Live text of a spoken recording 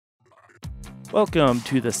Welcome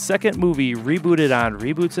to the second movie rebooted on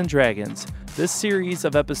Reboots and Dragons. This series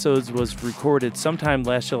of episodes was recorded sometime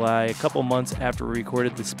last July, a couple months after we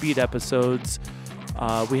recorded the Speed episodes.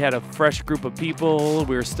 We had a fresh group of people.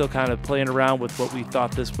 We were still kind of playing around with what we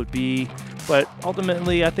thought this would be, but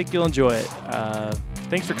ultimately, I think you'll enjoy it.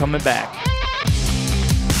 Thanks for coming back.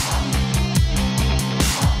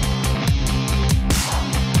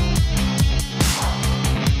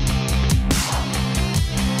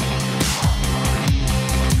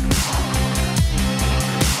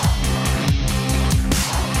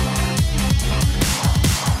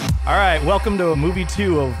 All right, welcome to movie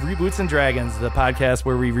 2 of Reboots and Dragons, the podcast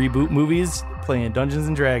where we reboot movies playing Dungeons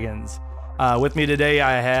and Dragons. With me today,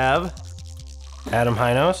 I have Adam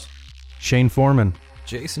Hynos, Shane Foreman,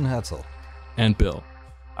 Jason Hetzel, and Bill.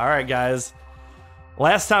 All right, guys.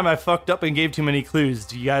 Last time I fucked up and gave too many clues.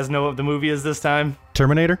 Do you guys know what the movie is this time?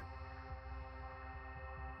 Terminator.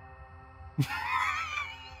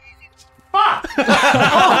 Fuck! Oh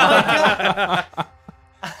my God!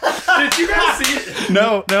 Did you guys see it?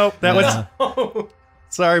 No, that was...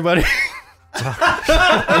 Sorry, buddy. How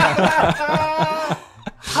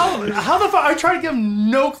the fuck? I tried to give him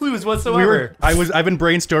no clues whatsoever. I've been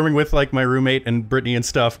brainstorming with like my roommate and Brittany and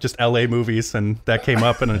stuff, just LA movies, and that came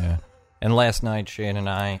up. And yeah. And last night, Shane and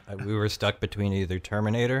I, we were stuck between either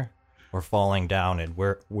Terminator or Falling Down, and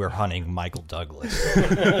we're hunting Michael Douglas.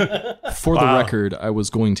 For the record, I was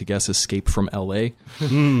going to guess Escape from L.A.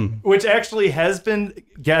 Which actually has been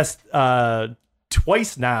guessed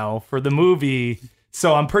twice now for the movie,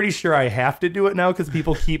 so I'm pretty sure I have to do it now because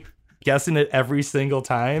people keep guessing it every single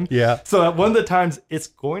time. Yeah. So at one of the times, it's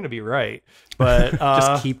going to be right. But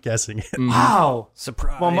just keep guessing it. Wow.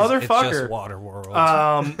 Surprise. Well, motherfucker. It's just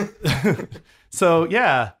Waterworld. So,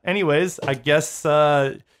 yeah. Anyways, I guess...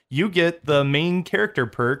 you get the main character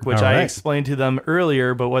perk, which I explained to them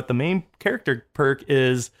earlier, but what the main character perk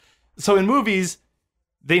is... So in movies,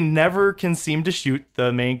 they never can seem to shoot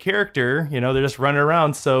the main character. You know, they're just running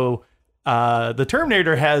around. So the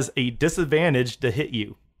Terminator has a disadvantage to hit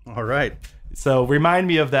you. All right. So remind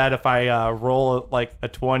me of that if I roll like a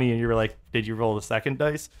 20 and you were like, did you roll the second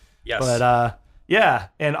dice? Yes. But yeah,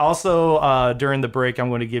 and also during the break, I'm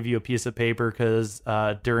going to give you a piece of paper because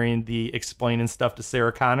during the explaining stuff to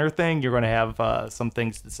Sarah Connor thing, you're going to have some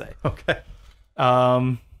things to say. Okay.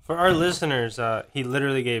 For our listeners, he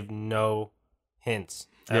literally gave no hints.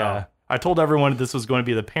 Yeah. I told everyone this was going to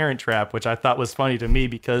be the Parent Trap, which I thought was funny to me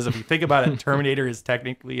because if you think about it, Terminator is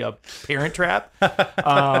technically a parent trap.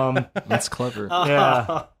 That's clever.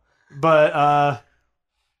 Yeah. But,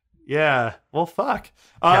 yeah. Well, fuck.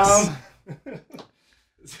 Yes.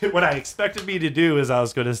 What I expected me to do is I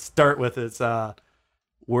was going to start with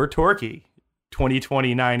we're Torquay,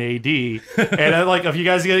 2029 AD. And I, like, if you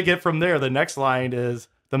guys get from there, the next line is,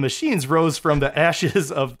 the machines rose from the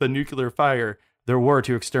ashes of the nuclear fire. Their war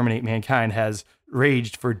to exterminate mankind has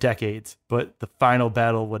raged for decades, but the final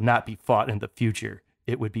battle would not be fought in the future.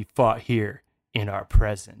 It would be fought here in our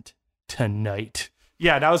present, tonight.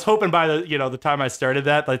 Yeah, and I was hoping by the time I started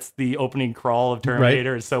that's the opening crawl of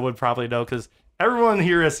Terminator, and so would probably know because everyone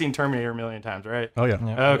here has seen Terminator a million times, right? Oh,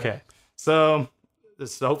 yeah. Okay, so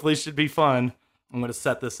this hopefully should be fun. I'm going to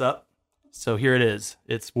set this up. So here it is.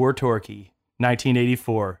 It's War Torquay,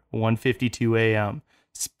 1984, 1:52 a.m.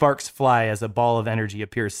 Sparks fly as a ball of energy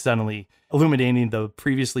appears suddenly, illuminating the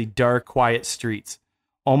previously dark, quiet streets.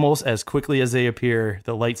 Almost as quickly as they appear,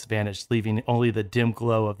 the lights vanish, leaving only the dim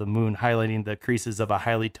glow of the moon highlighting the creases of a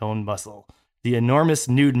highly toned muscle. The enormous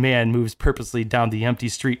nude man moves purposely down the empty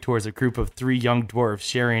street towards a group of 3 young dwarfs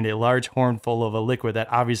sharing a large horn full of a liquid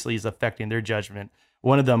that obviously is affecting their judgment.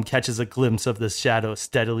 One of them catches a glimpse of the shadow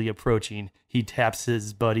steadily approaching. He taps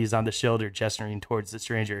his buddies on the shoulder, gesturing towards the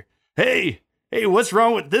stranger. Hey, what's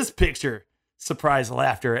wrong with this picture? Surprised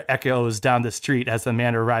laughter echoes down the street as the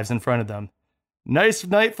man arrives in front of them. Nice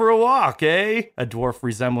night for a walk, eh? A dwarf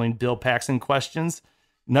resembling Bill Paxton questions.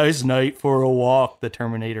 Nice night for a walk, the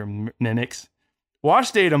Terminator mimics. Wash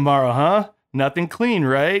day tomorrow, huh? Nothing clean,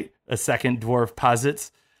 right? A second dwarf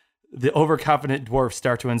posits. The overconfident dwarfs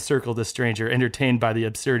start to encircle the stranger, entertained by the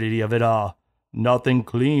absurdity of it all. Nothing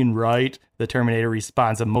clean, right? The Terminator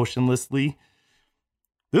responds emotionlessly.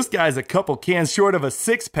 This guy's a couple cans short of a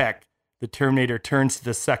 6-pack. The Terminator turns to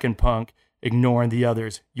the second punk, ignoring the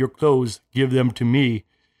others. Your clothes, give them to me.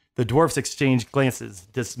 The dwarfs exchange glances,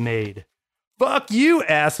 dismayed. Fuck you,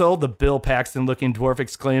 asshole, the Bill Paxton-looking dwarf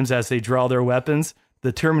exclaims as they draw their weapons.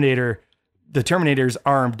 The Terminator's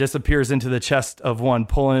arm disappears into the chest of one,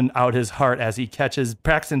 pulling out his heart as he catches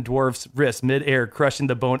Paxton Dwarf's wrist mid-air, crushing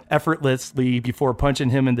the bone effortlessly before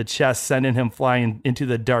punching him in the chest, sending him flying into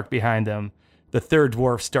the dark behind them. The third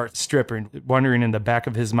dwarf starts stripping, wondering in the back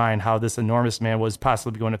of his mind how this enormous man was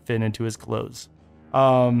possibly going to fit into his clothes.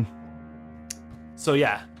 So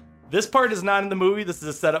yeah, this part is not in the movie. This is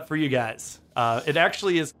a setup for you guys. It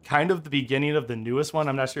actually is kind of the beginning of the newest one.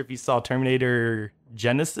 I'm not sure if you saw Terminator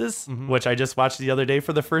Genesis, which I just watched the other day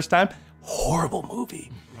for the first time. Horrible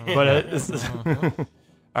movie. But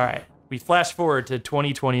all right. We flash forward to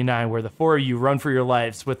 2029, where the four of you run for your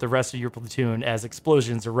lives with the rest of your platoon as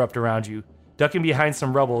explosions erupt around you. Ducking behind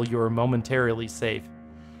some rubble, you are momentarily safe.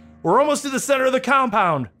 We're almost to the center of the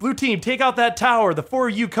compound. Blue team, take out that tower. The four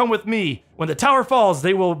of you come with me. When the tower falls,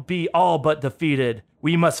 they will be all but defeated.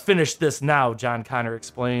 We must finish this now, John Connor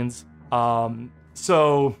explains.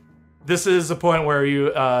 So this is a point where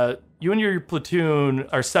you and your platoon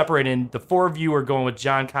are separating. The four of you are going with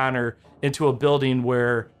John Connor into a building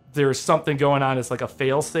where there's something going on. It's like a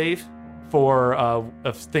fail-safe for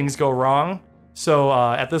if things go wrong. So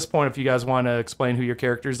at this point, if you guys want to explain who your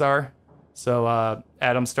characters are. So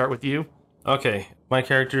Adam, start with you. Okay, my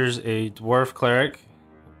character is a dwarf cleric,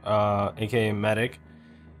 aka medic.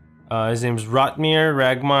 His name's Rotmir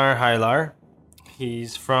Ragmar Hylar.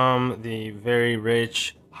 He's from the very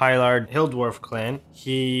rich Hylar Hill Dwarf clan.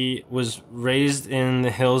 He was raised in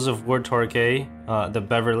the hills of Wurtorke, the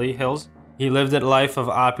Beverly Hills. He lived a life of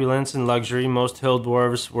opulence and luxury most hill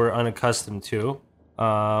dwarves were unaccustomed to.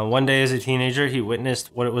 One day as a teenager, he witnessed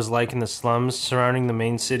what it was like in the slums surrounding the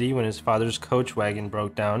main city when his father's coach wagon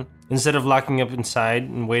broke down. Instead of locking up inside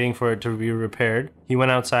and waiting for it to be repaired, he went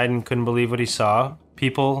outside and couldn't believe what he saw.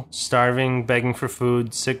 People starving, begging for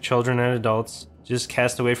food, sick children and adults, just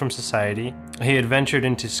cast away from society. He had ventured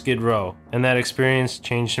into Skid Row, and that experience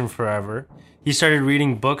changed him forever. He started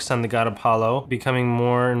reading books on the god Apollo, becoming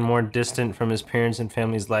more and more distant from his parents' and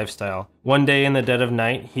family's lifestyle. One day in the dead of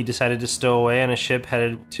night, he decided to stow away on a ship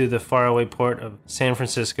headed to the faraway port of San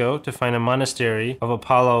Francisco to find a monastery of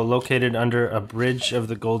Apollo located under a bridge of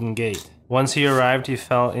the Golden Gate. Once he arrived, he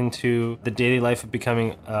fell into the daily life of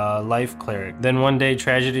becoming a life cleric. Then one day,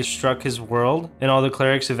 tragedy struck his world, and all the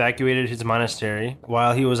clerics evacuated his monastery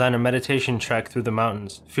while he was on a meditation trek through the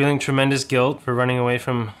mountains. Feeling tremendous guilt for running away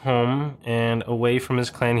from home and away from his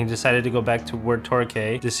clan, he decided to go back to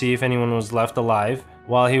Wurtorke to see if anyone was left alive.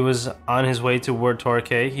 While he was on his way to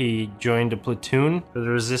Wurtorke, he joined a platoon for the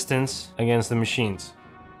resistance against the machines.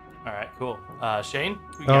 All right, cool. Shane?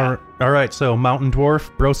 All right, so Mountain Dwarf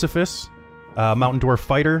Brocephus, Mountain Dwarf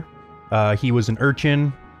fighter. He was an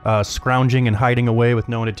urchin, scrounging and hiding away with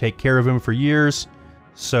no one to take care of him for years.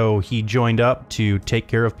 So he joined up to take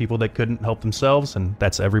care of people that couldn't help themselves, and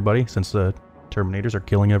that's everybody, since the Terminators are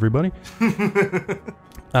killing everybody.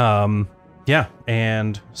 Yeah,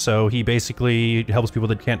 and so he basically helps people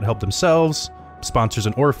that can't help themselves, sponsors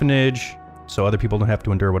an orphanage, so other people don't have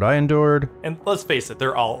to endure what I endured. And let's face it,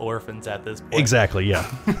 they're all orphans at this point. Exactly,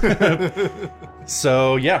 yeah.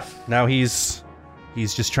 So, yeah, now he's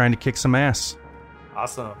just trying to kick some ass.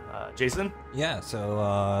 Awesome. Jason? Yeah,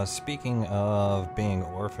 so speaking of being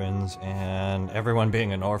orphans and everyone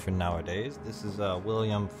being an orphan nowadays, this is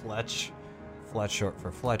William Fletch short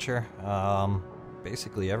for Fletcher.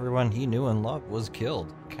 Basically everyone he knew and loved was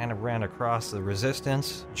killed. Kind of ran across the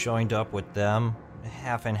resistance, joined up with them,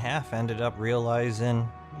 half and half, ended up realizing,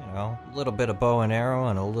 a little bit of bow and arrow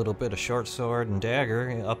and a little bit of short sword and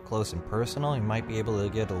dagger up close and personal. He might be able to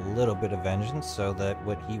get a little bit of vengeance so that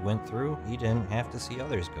what he went through, he didn't have to see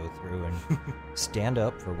others go through, and stand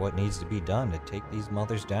up for what needs to be done to take these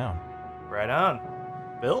mothers down. Right on.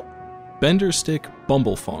 Bill? Benderstick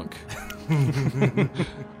Bumblefunk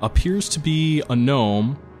appears to be a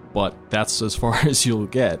gnome, but that's as far as you'll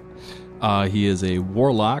get. He is a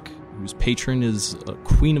warlock whose patron is a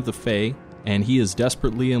queen of the Fae, and he is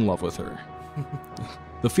desperately in love with her.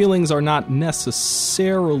 The feelings are not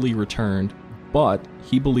necessarily returned, but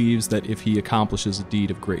he believes that if he accomplishes a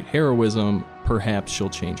deed of great heroism, perhaps she'll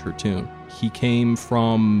change her tune. He came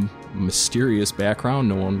from a mysterious background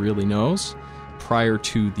no one really knows. Prior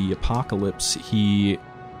to the apocalypse, he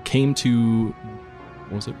came to,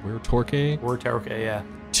 what was it, Wurtorke? Wurtorke, yeah.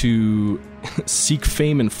 To seek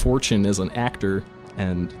fame and fortune as an actor,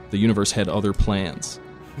 and the universe had other plans.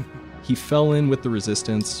 He fell in with the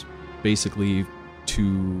resistance, basically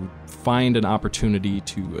to find an opportunity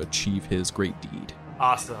to achieve his great deed.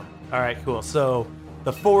 Awesome. All right, cool. So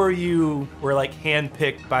the four of you were like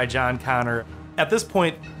handpicked by John Connor. At this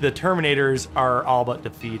point, the Terminators are all but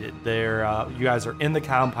defeated. You guys are in the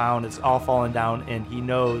compound. It's all falling down, and he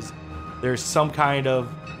knows there's some kind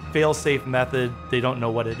of fail-safe method. They don't know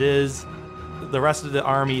what it is. The rest of the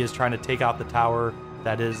army is trying to take out the tower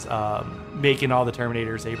that is making all the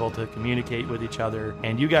Terminators able to communicate with each other.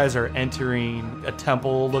 And you guys are entering a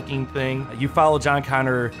temple-looking thing. You follow John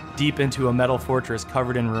Connor deep into a metal fortress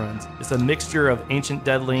covered in ruins. It's a mixture of ancient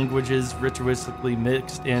dead languages ritualistically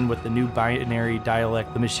mixed in with the new binary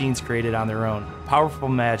dialect the machines created on their own. Powerful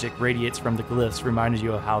magic radiates from the glyphs, reminding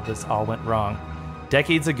you of how this all went wrong.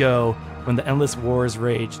 Decades ago, when the endless wars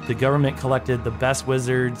raged, the government collected the best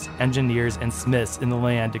wizards, engineers, and smiths in the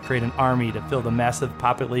land to create an army to fill the massive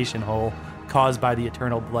population hole caused by the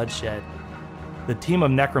eternal bloodshed. The team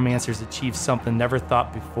of necromancers achieved something never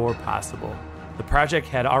thought before possible. The project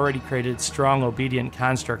had already created strong, obedient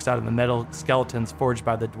constructs out of the metal skeletons forged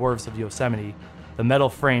by the dwarves of Yosemite. The metal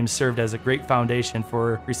frames served as a great foundation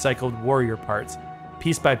for recycled warrior parts.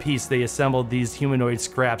 Piece by piece, they assembled these humanoid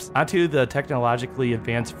scraps onto the technologically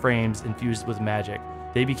advanced frames infused with magic.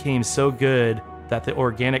 They became so good that the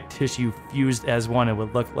organic tissue fused as one and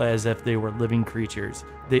would look as if they were living creatures.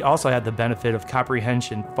 They also had the benefit of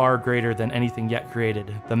comprehension far greater than anything yet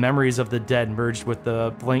created. The memories of the dead merged with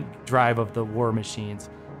the blank drive of the war machines.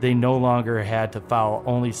 They no longer had to follow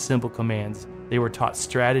only simple commands. They were taught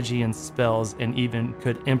strategy and spells and even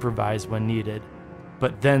could improvise when needed.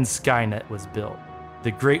 But then Skynet was built. The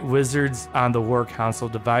great wizards on the War Council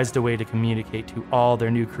devised a way to communicate to all their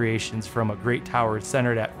new creations from a great tower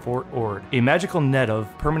centered at Fort Ord, a magical net of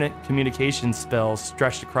permanent communication spells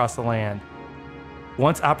stretched across the land.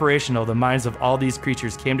 Once operational, the minds of all these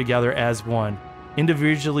creatures came together as one.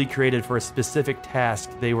 Individually created for a specific task,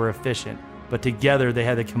 they were efficient, but together they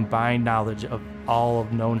had the combined knowledge of all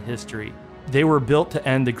of known history. They were built to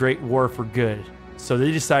end the Great War for good, so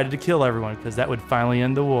they decided to kill everyone because that would finally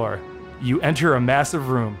end the war. You enter a massive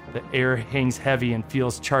room. The air hangs heavy and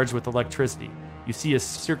feels charged with electricity. You see a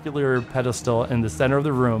circular pedestal in the center of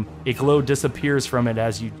the room. A glow disappears from it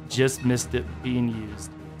as you just missed it being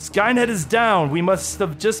used. Skynet is down. We must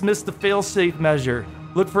have just missed the fail-safe measure.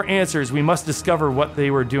 Look for answers. We must discover what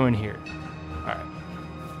they were doing here. All right.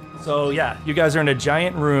 So yeah, you guys are in a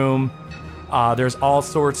giant room. There's all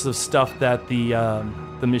sorts of stuff that the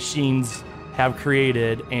machines have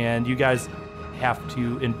created, and you guys have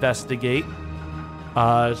to investigate,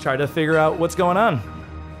 try to figure out what's going on.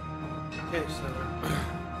 Okay, so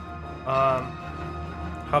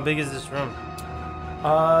how big is this room?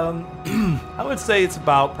 I would say it's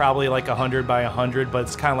about probably like 100 by 100, but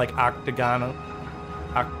it's kind of like octagonal.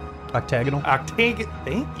 Octagonal? Thank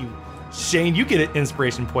you, Shane. You get an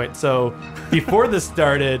inspiration point. So before this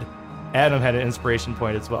started, Adam had an inspiration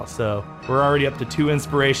point as well. So we're already up to 2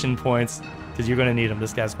 inspiration points because you're going to need them.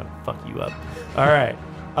 This guy's going to fuck you up. All right.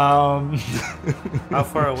 How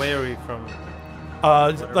far away are we from?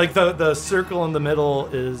 Like the circle in the middle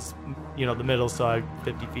is, the middle, so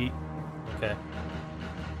 50 feet. Okay.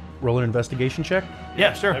 Roll an investigation check?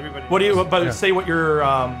 Yeah, sure. Everybody What do you? knows. But Yeah. say what you're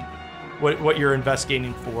what you're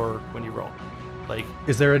investigating for when you roll. Like,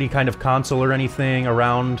 Is there any kind of console or anything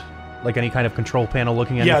around, like any kind of control panel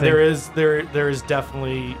looking at yeah, anything? there is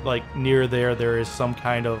definitely, like, near there is some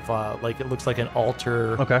kind of like, it looks like an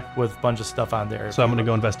altar. Okay. With a bunch of stuff on there. So I'm going to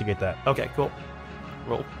go investigate that. Okay, cool.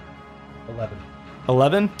 Roll 11.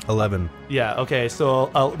 11. 11. Yeah. Okay.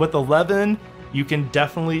 So with 11, you can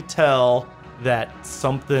definitely tell that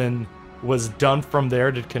something was done from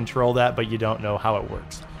there to control that, but you don't know how it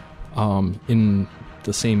works. In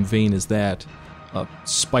the same vein as that, a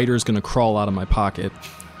spider's going to crawl out of my pocket.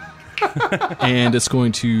 And it's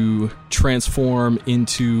going to transform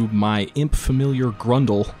into my imp familiar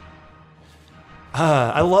Grundle.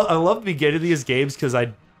 I love the beginning of these games because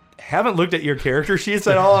I haven't looked at your character sheets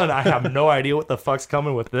at all, and I have no idea what the fuck's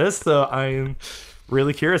coming with this. So I'm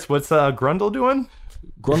really curious. What's Grundle doing?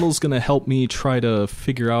 Grundle's going to help me try to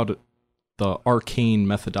figure out the arcane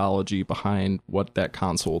methodology behind what that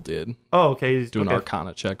console did. Oh, okay. He's Do an okay.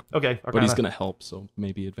 Arcana check. Okay, But he's Arcana. going to help, so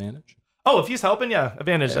maybe advantage. Oh, if he's helping, yeah,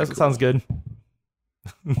 advantage. Yeah, That cool. sounds good.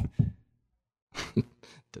 Didn't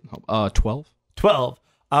help. 12. 12.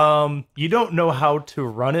 You don't know how to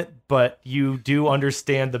run it, but you do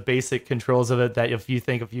understand the basic controls of it, that if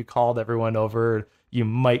you called everyone over, you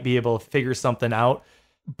might be able to figure something out.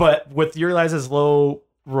 But with your guys' low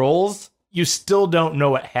rolls, you still don't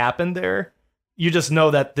know what happened there. You just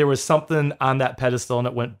know that there was something on that pedestal and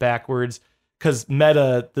it went backwards. Because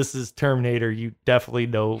meta, this is Terminator, you definitely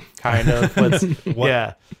know kind of what's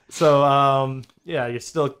yeah. So yeah, you're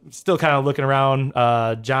still kind of looking around.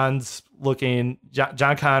 John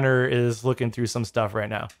Connor is looking through some stuff right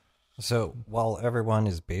now. So while everyone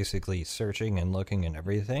is basically searching and looking and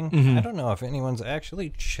everything, Mm-hmm. I don't know if anyone's actually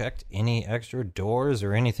checked any extra doors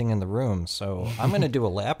or anything in the room. So I'm going to do a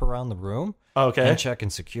lap around the room Okay. and check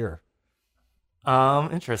and secure.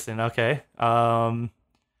 Interesting. Okay.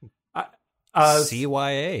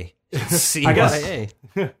 CYA. CYA.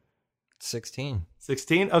 16.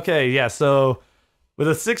 16. Okay, yeah. So with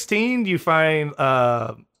a 16, you find,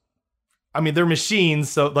 they're machines,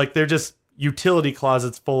 so like they're just utility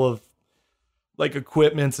closets full of like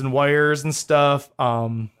equipments and wires and stuff.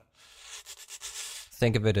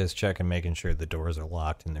 Think of it as checking, making sure the doors are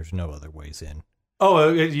locked and there's no other ways in.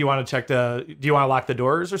 Oh, do you want to check do you want to lock the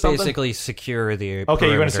doors or something? Basically, secure the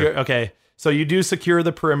Okay, you want to perimeter. secure, okay. So you do secure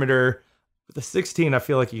the perimeter. With the 16, I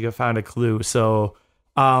feel like you can find a clue. So,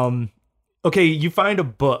 okay, you find a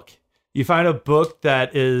book. You find a book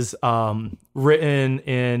that is written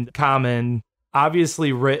in Common,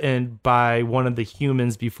 obviously written by one of the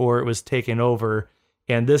humans before it was taken over.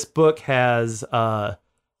 And this book has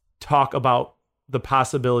talk about the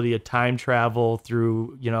possibility of time travel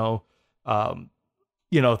through,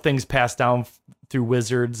 things passed down through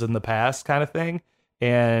wizards in the past kind of thing.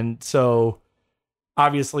 And so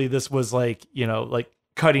obviously this was like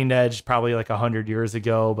cutting edge, probably like 100 years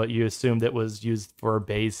ago, but you assumed it was used for a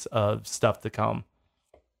base of stuff to come.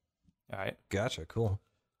 All right. Gotcha, cool.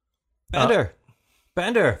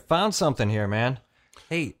 Bender, found something here, man.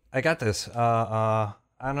 Hey, I got this. I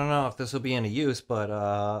don't know if this will be any use,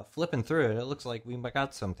 but flipping through it, it looks like we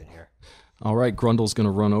got something here. All right, Grundle's going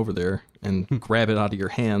to run over there and grab it out of your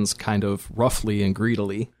hands kind of roughly and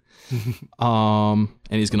greedily. And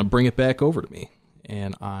he's going to bring it back over to me.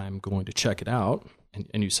 And I'm going to check it out.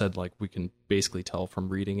 And you said, like, we can basically tell from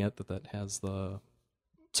reading it that has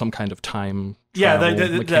some kind of time travel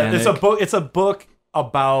mechanic. It's a book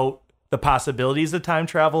about the possibilities of time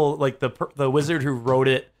travel. Like, the wizard who wrote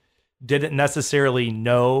it didn't necessarily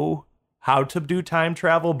know how to do time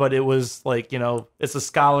travel, but it was like, it's a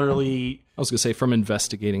scholarly... I was going to say, from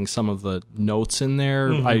investigating some of the notes in there,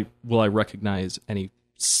 Mm-hmm. I recognize any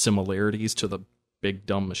similarities to the big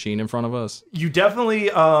dumb machine in front of us? You definitely...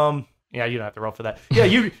 you don't have to roll for that. Yeah,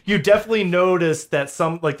 you definitely notice that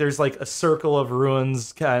there's like a circle of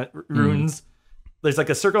runes, runes. There's like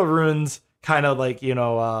a circle of runes, kind of like,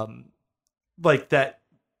 like that,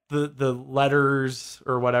 the letters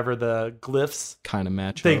or whatever, the glyphs kind of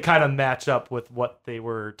match they up. kind of match up with what they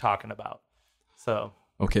were talking about. So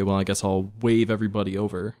okay, well, I guess I'll wave everybody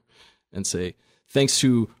over and say, thanks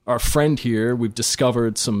to our friend here, we've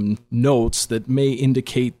discovered some notes that may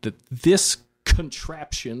indicate that this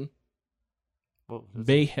contraption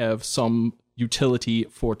may have some utility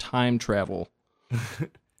for time travel.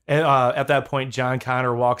 And at that point, John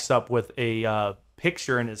Connor walks up with a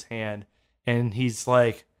picture in his hand, and he's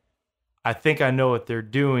like, I think I know what they're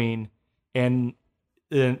doing. And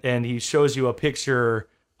he shows you a picture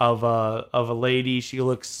of a lady. She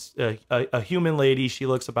looks a human lady. She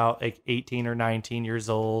looks about like 18 or 19 years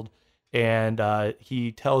old. And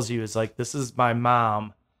he tells you, is like, this is my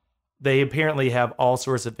mom. They apparently have all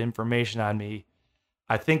sorts of information on me.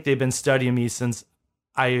 I think they've been studying me since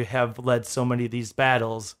I have led so many of these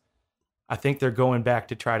battles. I think they're going back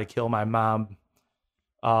to try to kill my mom.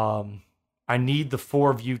 I need the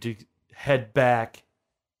four of you to head back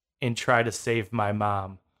and try to save my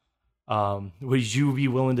mom. Would you be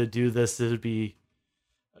willing to do this? It would be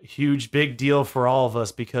a huge, big deal for all of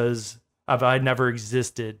us because if I never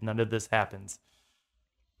existed, none of this happens.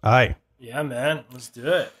 Aye. Yeah, man. Let's do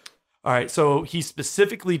it. All right, so he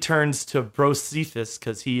specifically turns to Brocephus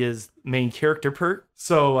because he is main character perk.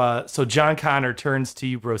 So John Connor turns to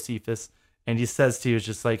you, Brocephus, and he says to you,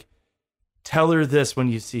 just like, tell her this when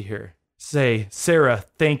you see her. Say, Sarah,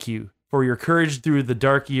 thank you for your courage through the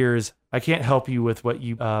dark years. I can't help you with what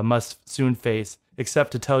you must soon face,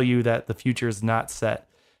 except to tell you that the future is not set.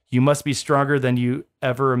 You must be stronger than you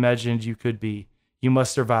ever imagined you could be. You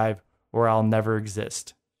must survive, or I'll never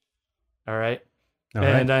exist. All right? All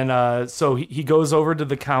right. And then, so he goes over to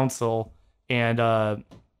the council, and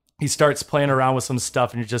he starts playing around with some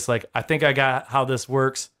stuff, and you're just like, I think I got how this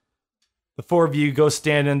works. The four of you go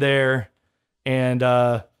stand in there, and,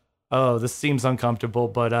 this seems uncomfortable,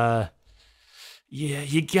 but, yeah,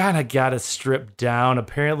 you kinda gotta strip down.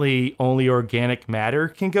 Apparently, only organic matter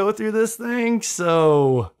can go through this thing,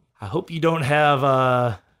 so I hope you don't have,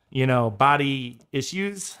 body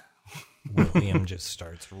issues. William just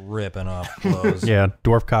starts ripping off clothes. Yeah,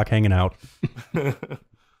 dwarf cock hanging out. All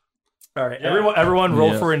right, everyone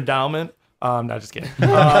roll Yeah. for endowment. No, just kidding.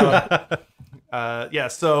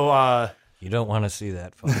 So You don't want to see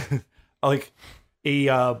that. Fun. like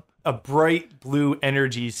a bright blue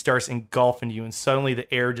energy starts engulfing you, and suddenly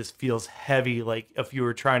the air just feels heavy. Like if you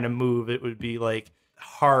were trying to move, it would be like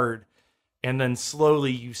hard, and then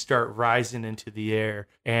slowly you start rising into the air,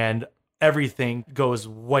 and everything goes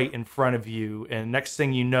white in front of you, and next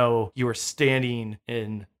thing you know, you are standing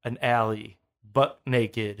in an alley, butt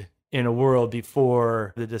naked, in a world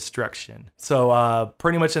before the destruction. So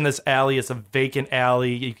pretty much in this alley, it's a vacant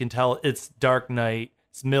alley. You can tell it's dark night.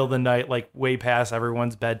 It's middle of the night, like way past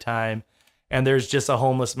everyone's bedtime. And there's just a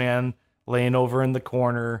homeless man laying over in the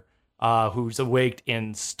corner who's awake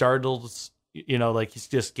and startled, like he's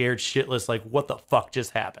just scared shitless, like what the fuck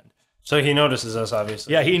just happened? So he notices us,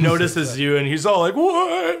 obviously. Yeah, he notices you and he's all like,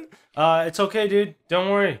 what? It's okay, dude. Don't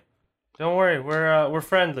worry. We're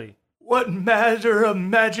friendly. What matter of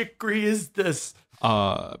magicry is this?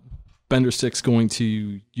 Benderstick's going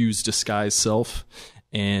to use disguise self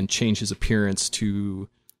and change his appearance to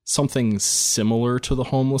something similar to the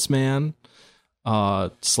homeless man,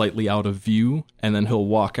 slightly out of view, and then he'll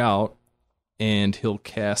walk out and he'll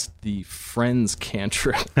cast the Friends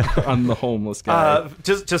cantrip on the homeless guy.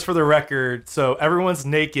 Just for the record, so everyone's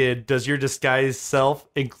naked. Does your disguise self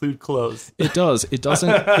include clothes? It does. It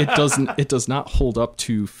doesn't. It does not hold up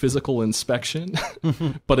to physical inspection,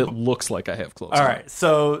 but it looks like I have clothes. All on. right.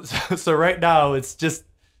 So right now it's just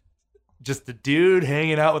a dude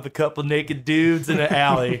hanging out with a couple naked dudes in an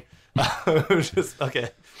alley. Okay.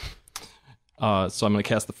 So I'm going to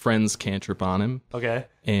cast the Friends cantrip on him. Okay.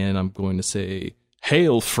 And I'm going to say,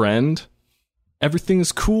 "Hail, friend.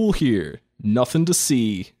 Everything's cool here. Nothing to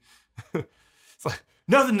see." It's like,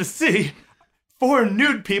 nothing to see. 4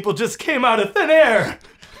 nude people just came out of thin air.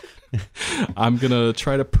 I'm going to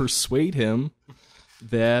try to persuade him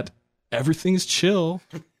that everything's chill.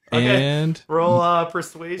 Okay. And roll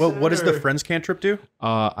persuasion. Well, what does the Friends cantrip do?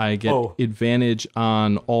 I get advantage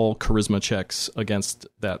on all charisma checks against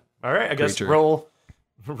that. All right, I guess creature.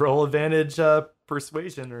 roll advantage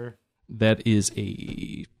persuasion or That is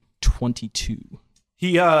a 22.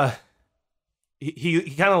 he kind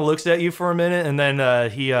of looks at you for a minute and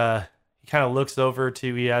then he kind of looks over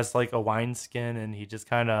to he has like a wineskin and he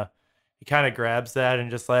kind of grabs that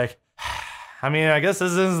and just like, I mean, I guess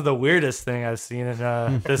this isn't the weirdest thing I've seen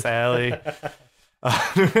in this alley.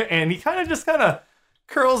 And he kind of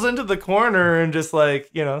curls into the corner and just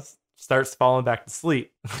like, starts falling back to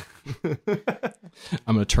sleep. I'm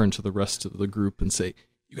going to turn to the rest of the group and say,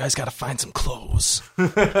 "You guys got to find some clothes."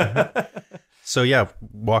 So yeah,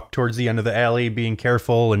 walk towards the end of the alley, being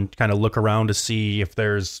careful and kind of look around to see if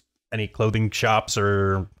there's any clothing shops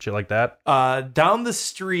or shit like that. Down the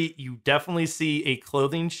street, you definitely see a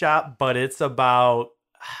clothing shop, but it's about,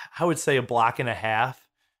 I would say, a block and a half.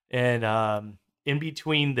 And in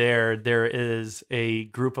between there is a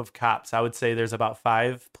group of cops. I would say there's about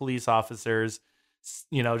 5 police officers,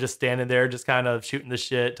 just standing there, just kind of shooting the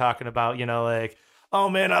shit, talking about, like, oh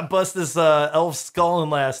man, I bust this elf skull in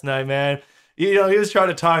last night, man. He was trying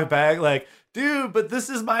to talk back like, dude, but this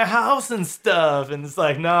is my house and stuff. And it's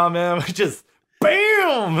like, nah, man, we just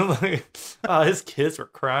bam. Like, his kids were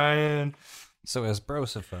crying. So as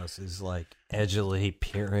Brosophus is like edgily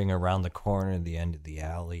peering around the corner at the end of the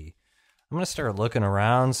alley, I'm going to start looking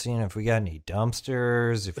around, seeing if we got any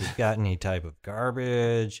dumpsters, if we've got any type of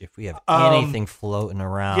garbage, if we have anything floating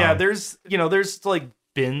around. Yeah, there's like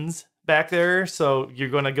bins back there. So you're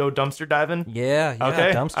going to go dumpster diving? Yeah,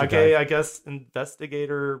 okay. Dumpster Okay, dive. I guess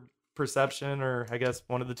investigator perception, or I guess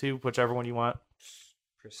one of the two, whichever one you want.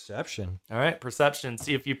 Perception. All right, perception.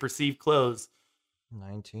 See if you perceive clothes.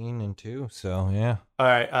 19 and 2, so yeah. All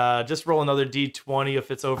right, just roll another D20.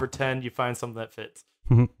 If it's over 10, you find something that fits.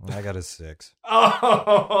 I got a 6.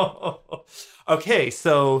 Oh, okay.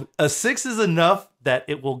 So a 6 is enough that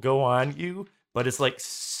it will go on you, but it's like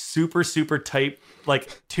super, super tight,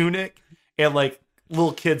 like tunic and like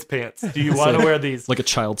little kids' pants. Do you want to wear these? Like a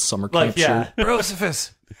child's summer camp shirt.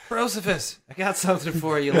 Brosophus, I got something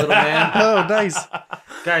for you, little man. Oh, nice.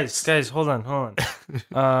 Guys, hold on.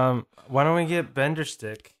 Why don't we get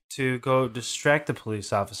Benderstick to go distract the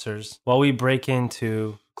police officers while we break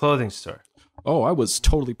into clothing store? Oh, I was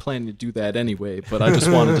totally planning to do that anyway, but I just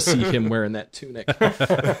wanted to see him wearing that tunic.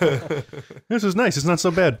 This is nice. It's not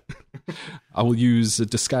so bad. I will use a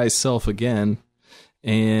disguise self again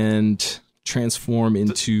and transform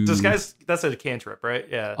into Disguise. That's a cantrip, right?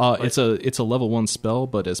 Yeah. it's a level 1 spell,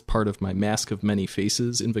 but as part of my Mask of Many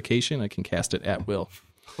Faces invocation, I can cast it at will.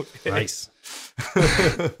 Okay. Nice.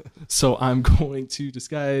 So I'm going to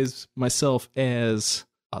disguise myself as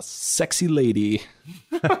a sexy lady.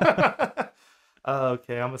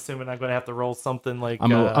 Okay, I'm assuming I'm going to have to roll something like. I'm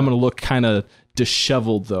gonna look kind of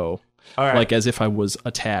disheveled though, all right. like as if I was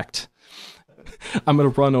attacked. I'm gonna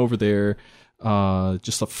run over there,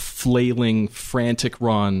 just a flailing, frantic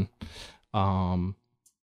run,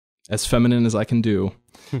 as feminine as I can do,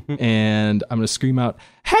 and I'm gonna scream out,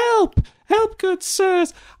 "Help! Help, good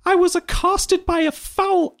sirs! I was accosted by a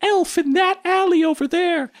foul elf in that alley over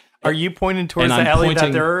there. Are you pointing towards And the I'm alley that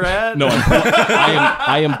pointing- they're at? No,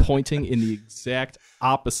 I am pointing in the exact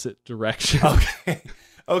opposite direction.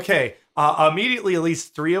 Okay. Immediately, at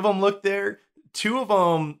least 3 of them look there. 2 of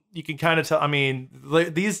them, you can kind of tell. I mean,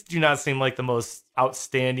 these do not seem like the most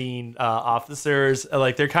outstanding officers.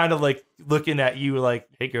 Like they're kind of like looking at you, like,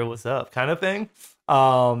 "Hey, girl, what's up?" kind of thing.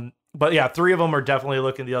 But yeah, 3 of them are definitely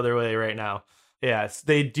looking the other way right now. Yes,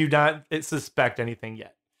 they do not suspect anything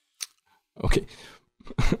yet. Okay.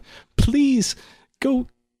 Please go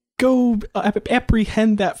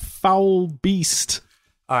apprehend that foul beast.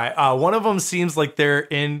 All right. One of them seems like they're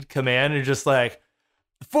in command and just like,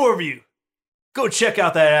 "The 4 of you, go check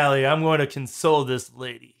out that alley. I'm going to console this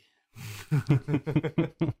lady."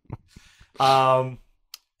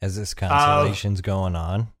 As this consolation's going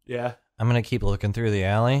on, Yeah. I'm gonna keep looking through the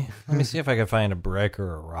alley. Let me see if I can find a brick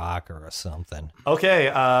or a rock or a something. Okay.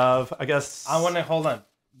 I guess I want to hold on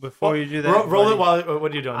before you do that. roll it buddy. while.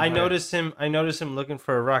 What are you doing? I noticed him looking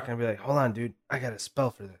for a rock, and I'd be like, "Hold on, dude, I got a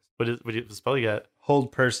spell for this. What spell you got?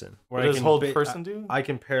 Hold person. What does hold person do? I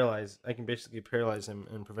can paralyze. I can basically paralyze him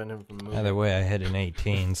and prevent him from moving. Either way, I hit an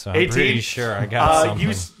 18, so I'm 18? pretty sure I got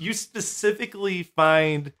something. You specifically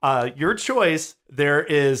find your choice. There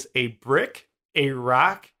is a brick, a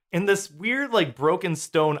rock, and this weird like broken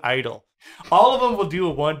stone idol. All of them will do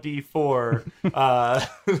a 1d4.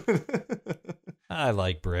 I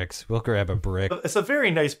like bricks. We'll grab a brick. It's a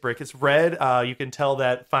very nice brick. It's red. You can tell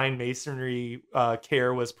that fine masonry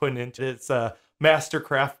care was put into it. It's a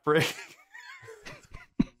mastercraft brick.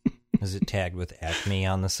 Is it tagged with Acme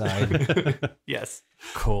on the side? Yes.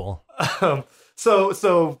 Cool.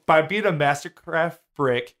 So by being a mastercraft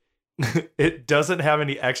brick, it doesn't have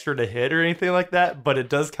any extra to hit or anything like that, but it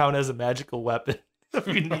does count as a magical weapon if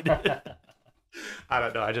you need it. I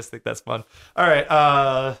don't know. I just think that's fun. All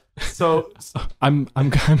right. So I'm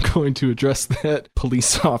going to address that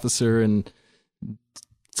police officer, and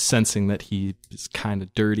sensing that he is kind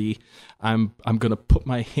of dirty, I'm going to put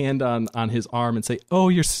my hand on his arm and say, "Oh,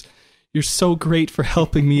 you're so great for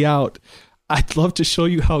helping me out. I'd love to show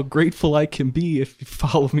you how grateful I can be if you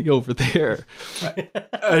follow me over there."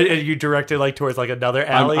 you directed like towards like another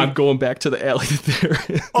alley. I'm going back to the alley that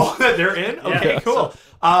they're in. Oh, they're in. Okay, Yeah. cool.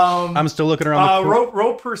 I'm still looking around.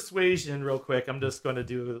 Roll persuasion real quick. I'm just going to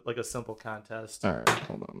do like a simple contest. All right,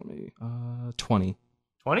 hold on. Let me 20.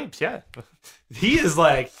 20. Yeah, he is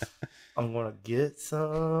like, "I'm gonna get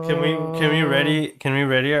some." Can we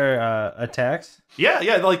ready our attacks?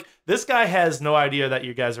 Yeah. Like this guy has no idea that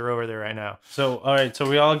you guys are over there right now. So all right, so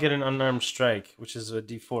we all get an unarmed strike, which is a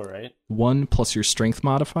D4, right? 1 plus your strength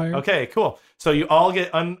modifier. Okay, cool. So you all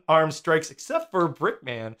get unarmed strikes except for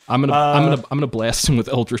Brickman. I'm gonna blast him with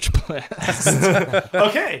Eldritch Blast.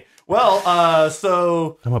 Okay. Well,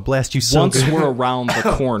 so I'm gonna blast you so Once good. we're around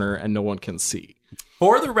the corner and no one can see.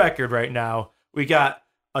 for the record, right now we got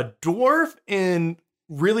a dwarf in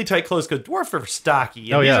really tight clothes because dwarves are stocky.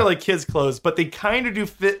 And Oh, these yeah. are like kids' clothes, but they kind of do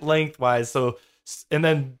fit lengthwise. So, and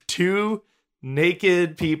then 2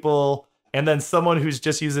 naked people, and then someone who's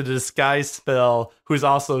just using a disguise spell, who's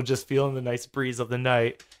also just feeling the nice breeze of the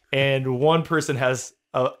night, and 1 person has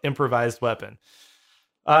an improvised weapon.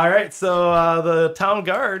 All right, so the town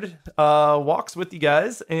guard walks with you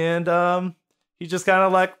guys, and he's just kind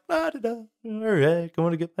of like, "Da-da-da, all right,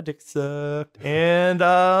 going to get my dick sucked." And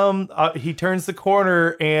he turns the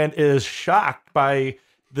corner and is shocked by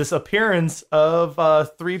this appearance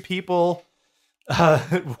of 3 people,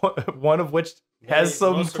 one of which has Yeah,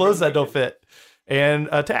 some most are clothes that naked. don't fit, and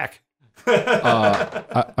attack.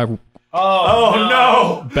 I Oh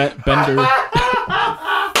no! Bender.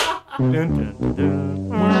 Dun, dun,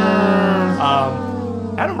 dun.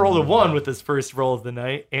 Adam rolled a 1 with his first roll of the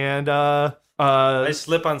night, and I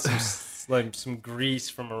slip on some grease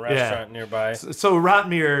from a restaurant nearby. so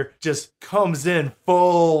Rotmir just comes in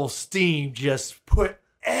full steam, just put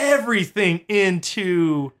everything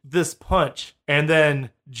into this punch, and then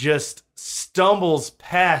just stumbles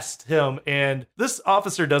past him. And this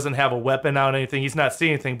officer doesn't have a weapon out or anything. He's not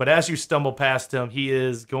seeing anything, but as you stumble past him, he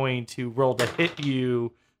is going to roll to hit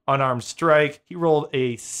you. Unarmed strike. He rolled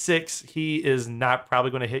a 6. He is not probably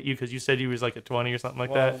going to hit you because you said he was like a 20 or something like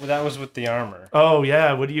Well, that. that was with the armor. Oh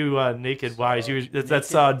yeah, what do you naked wise? You that's naked,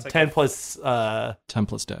 it's like 10 a- plus 10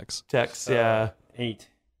 plus dex. dex. Yeah, 8.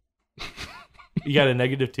 you got a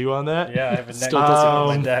 -2 on that. Yeah, I have a Still negative doesn't- on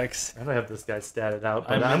my dex. I don't have this guy statted out,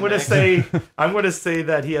 but I'm I'm in going to next. say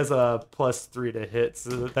that he has a +3 to hit.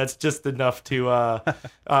 So that's just enough to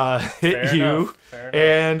hit Fair you. enough, fair enough.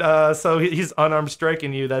 And so he's unarmed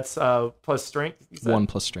striking you. That's plus strength. you said? 1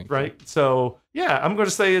 plus strength. Right. So yeah, I'm going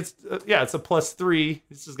to say it's it's a +3.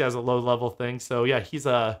 This guy's a low level thing. So yeah, he's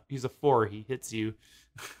a 4. He hits you.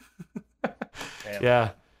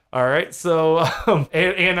 Yeah. All right. So,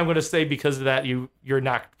 and I'm going to say because of that, you're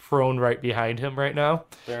knocked prone right behind him right now.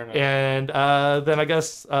 Fair enough. And then I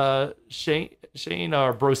guess Shane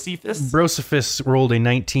or Brocephus. Brocephus rolled a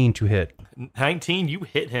 19 to hit, 19, you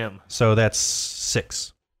hit him. so that's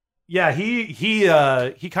 6. Yeah, he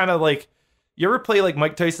kind of like, you ever play like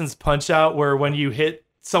Mike Tyson's Punch Out, where when you hit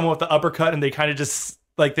someone with the uppercut and they kind of just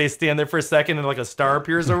like they stand there for a second and like a star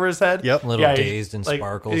appears over his head. Yep. Little Yeah, dazed and like,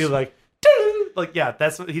 sparkles. He's like yeah,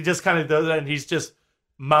 that's what he just kind of does that, and he's just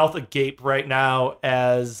mouth agape right now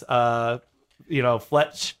as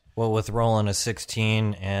Fletch. Well, with rolling a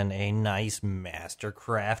 16 and a nice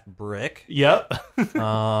Mastercraft brick, Yep.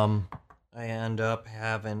 I end up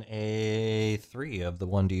having a 3 of the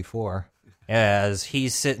 1d4. As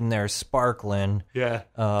he's sitting there sparkling, Yeah.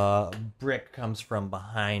 brick comes from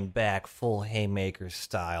behind back, full haymaker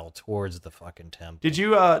style, towards the fucking temple. Did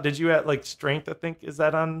you at like strength? I think is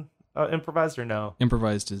that on improvised or no?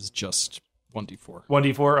 Improvised is just 1d4.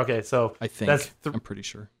 1d4. Okay, so I think. that's I'm pretty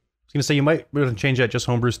sure. I was gonna say you might change that just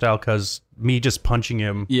homebrew style because me just punching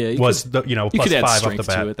him Yeah, was you plus could add 5 off strength the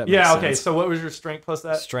bat. to it. That yeah. makes Okay, sense. so what was your strength plus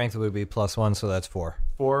that? Strength would be +1, so that's 4.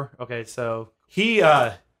 4. Okay, so he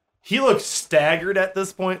looks staggered at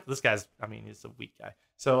this point. This guy's, I mean, he's a weak guy.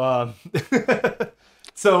 So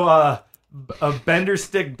a bender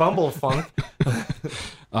stick Bumblefunk.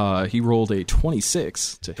 He rolled a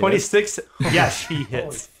 26 to hit. 26. Yes, he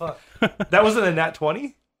hits. Holy fuck. That wasn't a nat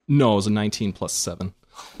 20. No, it was a 19 plus 7.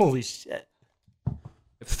 Holy shit.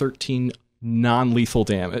 13 non-lethal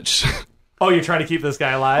damage. Oh, you're trying to keep this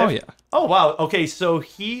guy alive? Oh, yeah. Oh wow. Okay, so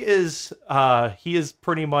he is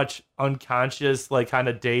pretty much unconscious, like kind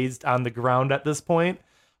of dazed on the ground at this point.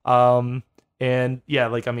 And yeah,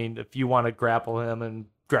 like I mean, if you want to grapple him and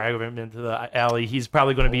drag him into the alley, he's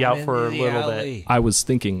probably going to be out for a little bit. I was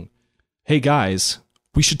thinking, hey, guys,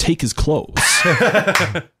 we should take his clothes. All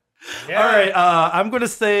right, I'm going to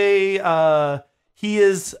say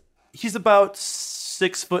he's about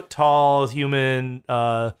 6 foot tall human.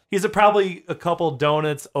 He's probably a couple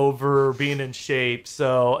donuts over being in shape.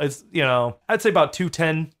 So it's, I'd say about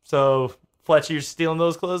 210. So Fletch, you're stealing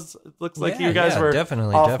those clothes. It looks like Yeah, you guys yeah, were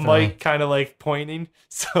definitely, off definitely. mic, kind of like pointing.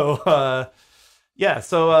 So, yeah.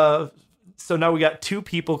 So now we got 2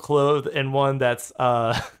 people clothed and one that's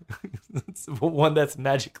one that's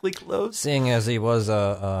magically clothed. Seeing as he was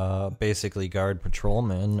basically guard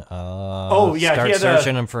patrolman, Oh, yeah, start he had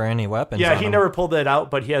searching him for any weapons. Yeah, on he him. never pulled that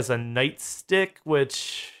out, but he has a nightstick,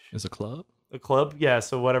 which Is a club? a club. Yeah,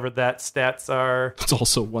 so whatever that stats are. It's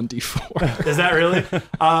also 1d4. Is that really?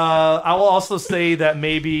 I will also say that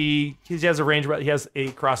maybe he has a range. He has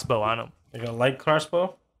a crossbow on him, Like a light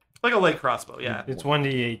crossbow? like a light crossbow. Yeah. It's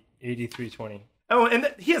 1d8, 8320. Oh,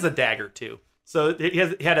 and he has a dagger too. So he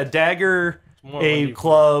had a dagger, more a 1d4.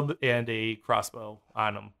 club, and a crossbow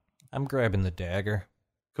on him. I'm grabbing the dagger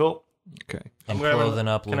Cool. Okay. and grabbing- clothing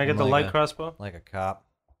up. Can I get looking the like light crossbow? like a cop?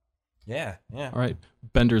 Yeah, yeah. All right.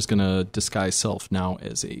 Bender's going to disguise self now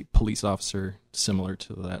as a police officer, similar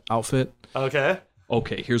to that outfit. Okay.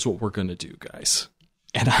 Okay, here's what we're going to do, guys.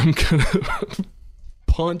 And I'm going to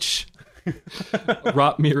punch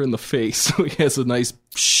Rotmir in the face so he has a nice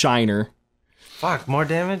shiner. Fuck, more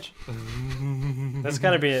damage? That's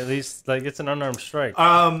got to be at least, like, it's an unarmed strike.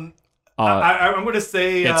 I'm going to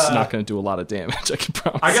say It's not going to do a lot of damage, I can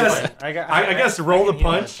promise. I guess. I guess roll the can heal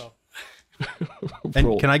punch. myself. And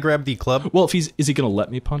Roll. can I grab the club? Well, is he going to let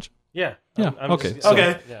me punch? Yeah. Yeah, okay, Just, so-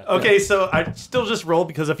 Okay. yeah. Okay. So I still just roll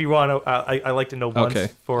because if you want to, I like to know once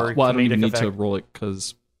Okay. for Well, I don't comedic even need effect. to roll it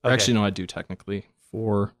because Okay. actually, no, I do technically.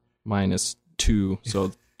 4 minus 2,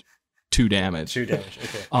 so 2 damage. 2 damage.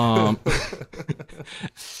 Okay.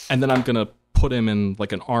 And then I'm gonna put him in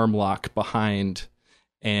like an arm lock behind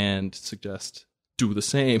and suggest do the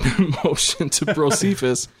same motion to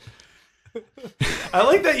Brocephus. I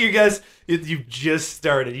like that you guys, you just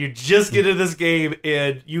started. You just get into this game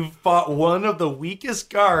and you fought one of the weakest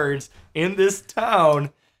guards in this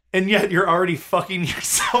town, and yet you're already fucking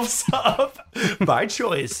yourselves up by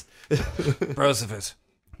choice. Brocephus.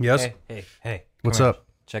 Yes. Hey. What's come here. up?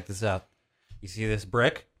 Check this out. You see this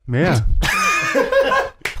brick? Yeah.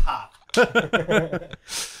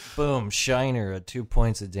 Boom, shiner at 2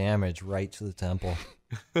 points of damage right to the temple.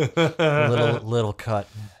 little cut.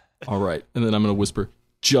 All right, and then I'm gonna whisper,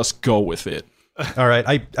 "Just go with it." All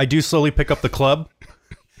right. I do slowly pick up the club,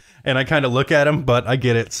 and I kind of look at him, but I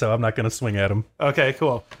get it, so I'm not going to swing at him. Okay,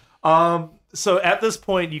 cool. So at this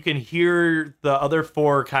point, you can hear the other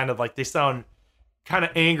 4 kind of like, they sound kind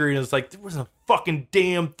of angry, and it's like, there was a fucking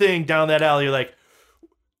damn thing down that alley. You're like,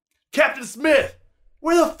 Captain Smith,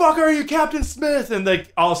 where the fuck are you, Captain Smith? And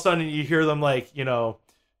like all of a sudden you hear them like,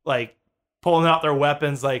 like pulling out their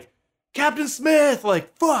weapons, like Captain Smith,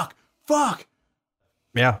 like fuck.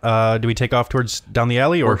 Yeah. Do we take off towards down the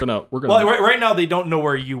alley or? We're gonna. Well, right now they don't know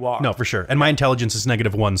where you are. No, for sure. And my intelligence is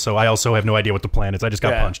 -1, so I also have no idea what the plan is. I just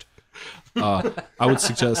got Yeah. punched. I would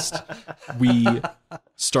suggest we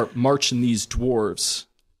start marching these dwarves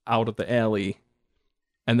out of the alley,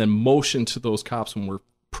 and then motion to those cops when we're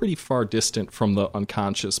pretty far distant from the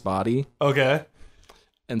unconscious body, Okay.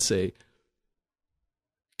 and say,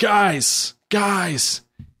 "Guys,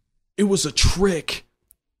 it was a trick.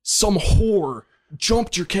 Some whore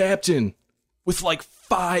jumped your captain with like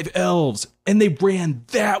 5 elves, and they ran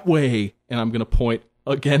that way." And I'm gonna point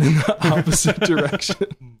again in the opposite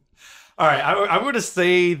direction. All right. I'm going to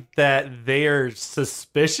say that they are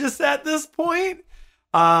suspicious at this point.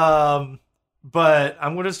 But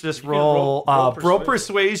I'm going to just roll bro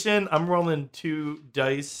persuasion. I'm rolling 2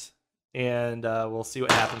 dice, and we'll see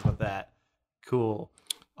what happens with that. Cool.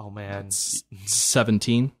 Oh man.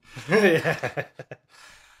 17. The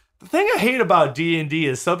thing I hate about D&D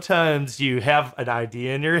is sometimes you have an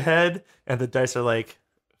idea in your head and the dice are like,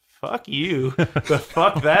 fuck you. The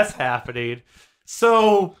fuck that's happening.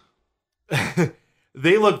 So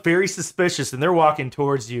they look very suspicious and they're walking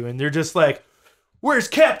towards you and they're just like, where's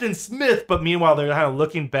Captain Smith? But meanwhile, they're kind of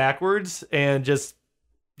looking backwards and just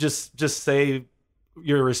say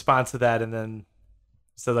your response to that. And then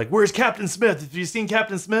so like, where's Captain Smith? Have you seen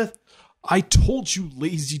Captain Smith? I told you,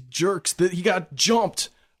 lazy jerks, that he got jumped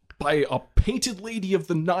by a painted lady of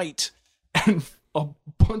the night and a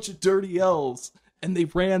bunch of dirty elves, and they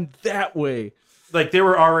ran that way. Like they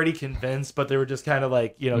were already convinced, but they were just kind of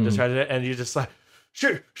like, just trying to, and you just like,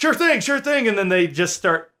 sure thing. And then they just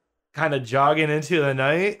start kind of jogging into the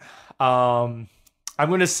night. I'm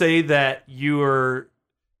going to say that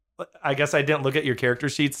I guess I didn't look at your character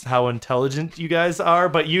sheets, how intelligent you guys are,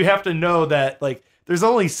 but you have to know that like, there's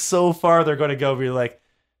only so far they're going to go where you're like,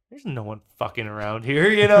 there's no one fucking around here,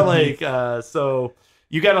 so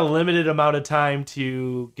you got a limited amount of time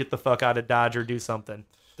to get the fuck out of Dodge or do something.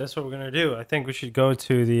 That's what we're gonna do. I think we should go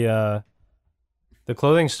to the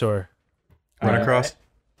clothing store. Run across.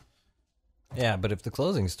 Yeah, but if the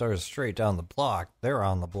clothing store is straight down the block, they're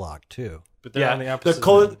on the block too. But they're on the The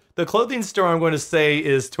opposite. the clothing store I'm going to say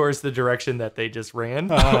is towards the direction that they just ran.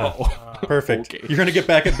 Perfect. Okay. You're going to get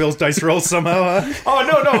back at Bill's dice rolls somehow, huh? Oh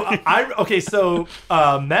no. Okay, so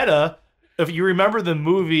Meta, if you remember the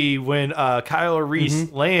movie when Kyle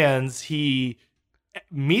Reese lands, he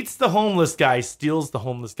meets the homeless guy, steals the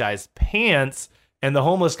homeless guy's pants, and the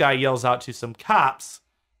homeless guy yells out to some cops,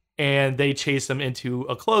 and they chase him into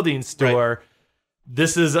a clothing store. Right.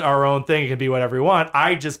 This is our own thing. It can be whatever you want.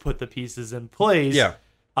 I just put the pieces in place. Yeah.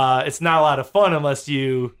 It's not a lot of fun unless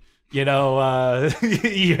you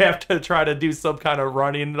have to try to do some kind of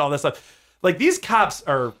running and all that stuff. Like, these cops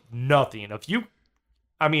are nothing.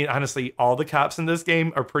 Honestly, all the cops in this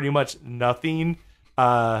game are pretty much nothing.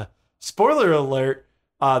 Spoiler alert,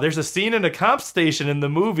 there's a scene in a cop station in the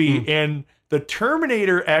movie, and the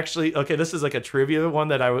Terminator actually... Okay, this is like a trivia one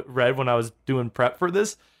that I read when I was doing prep for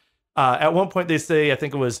this. At one point, they say, I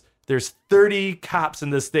think it was, there's 30 cops in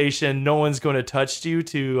this station. No one's going to touch you,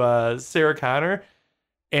 to Sarah Connor.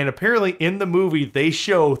 And apparently in the movie, they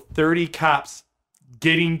show 30 cops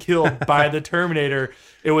getting killed by the Terminator.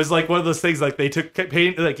 It was like one of those things, like they took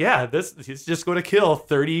pain, like, yeah, he's just going to kill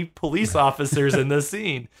 30 police officers in this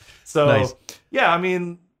scene. So, Nice. Yeah,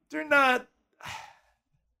 they're not,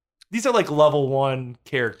 these are like level 1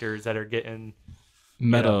 characters that are getting...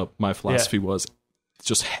 Meta, my philosophy was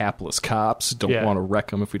just hapless cops. Don't want to wreck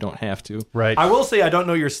them if we don't have to. Right. I will say I don't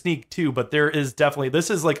know your sneak too, but there is definitely, this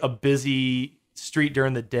is like a busy street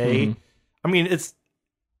during the day. It's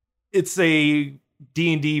a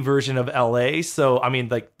D&D version of LA, so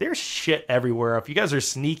there's shit everywhere. If you guys are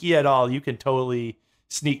sneaky at all, you can totally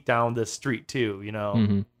sneak down this street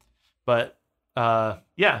too, But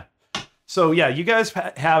yeah. So yeah, you guys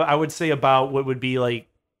have, I would say, about what would be like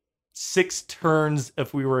 6 turns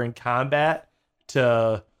if we were in combat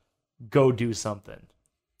to go do something.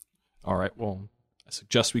 All right, well, I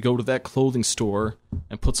suggest we go to that clothing store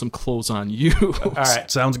and put some clothes on you. All right.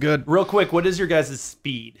 Sounds good. Real quick, what is your guys'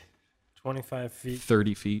 speed? 25 feet.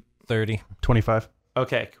 30 feet. 30. 25.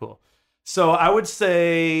 Okay, cool. So I would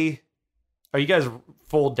say, are you guys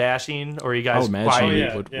full dashing, or are you I guys would imagine quiet? you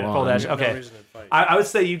yeah, would yeah. run. Full dash. No Okay. reason to fight. I would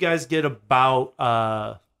say you guys get about,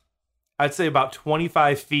 I'd say about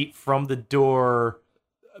 25 feet from the door,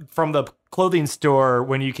 from the clothing store,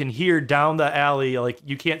 when you can hear down the alley, like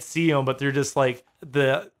you can't see them, but they're just like,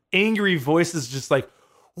 the angry voices just like,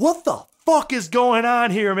 what the fuck is going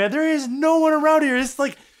on here, man? There is no one around here. It's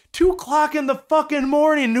like 2:00 in the fucking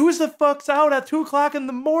morning. Who's the fuck's out at 2:00 in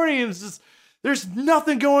the morning? It's just, there's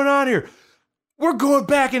nothing going on here. We're going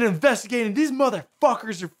back and investigating. These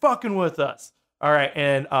motherfuckers are fucking with us. All right,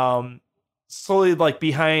 and slowly, like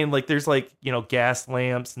behind, like there's like, you know, gas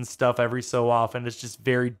lamps and stuff every so often. It's just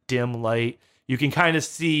very dim light. You can kind of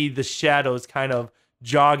see the shadows kind of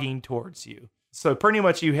jogging towards you. So pretty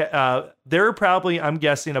much they're probably, I'm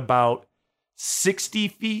guessing, about 60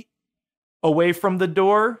 feet away from the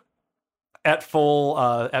door at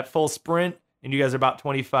full sprint, and you guys are about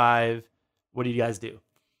 25. What do you guys do?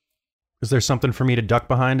 Is there something for me to duck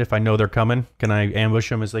behind if I know they're coming? Can I ambush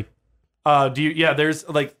them as they...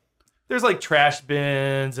 There's like trash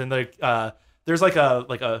bins, and like there's like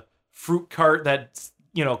a fruit cart that's,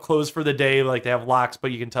 you know, closed for the day. Like they have locks,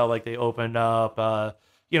 but you can tell like they opened up.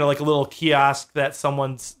 You know, like a little kiosk that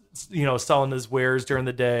someone's, you know, selling his wares during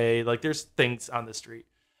the day. Like there's things on the street.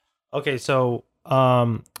 Okay, so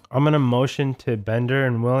I'm gonna motion to Bender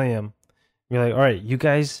and William. You're like, all right, you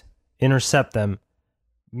guys intercept them.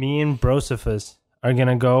 Me and Brocephus are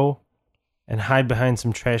gonna go and hide behind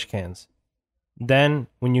some trash cans. Then,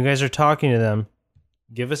 when you guys are talking to them,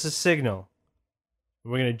 give us a signal.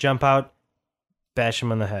 We're gonna jump out, bash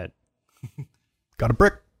them on the head. Got a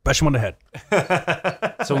brick, bash him on the head.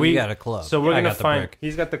 So We got a club. So we're I gonna got the find. brick.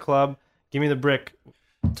 He's got the club. Give me the brick.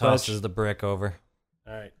 Tosses the brick over.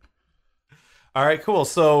 All right. All right, cool.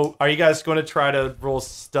 So are you guys going to try to roll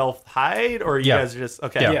stealth hide, or you Yeah. guys are just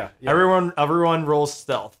okay? Yeah. Yeah. Everyone rolls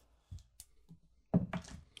stealth.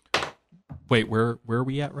 Wait, where are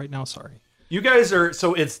we at right now? Sorry. You guys are,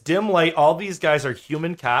 so it's dim light. All these guys are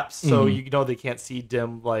human cops, so you know they can't see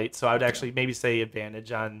dim light. So I would actually maybe say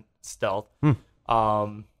advantage on stealth. If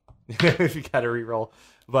you got to reroll,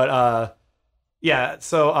 but yeah.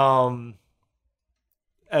 So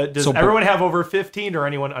does everyone have over 15 or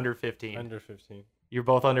anyone under 15? Under 15. You're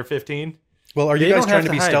both under 15. Well, are They you guys don't trying have to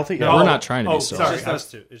to be hide. stealthy? No. We're not trying to be so. sorry. It's just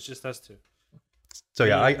us two. It's just us two. So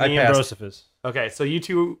yeah, I Me and passed. Brocephus. Okay, so you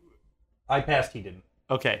two. I passed, he didn't.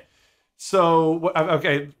 Okay, so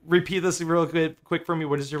okay, repeat this real quick for me.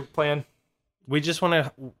 What is your plan? We just want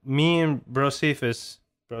to. Me and Brocephus.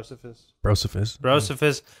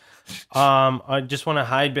 Brocephus. I just want to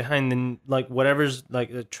hide behind the like whatever's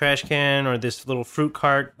like the trash can or this little fruit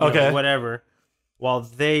cart, you know, Okay. whatever, while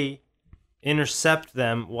they intercept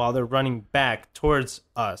them while they're running back towards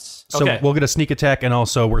us. So Okay. we'll get a sneak attack, and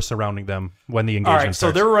also we're surrounding them when the All engagement right, so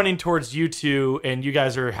starts. they're running towards you two, and you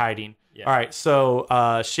guys are hiding. Yeah. All right, so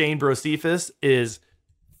Shane Brocephus is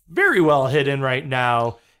very well hidden right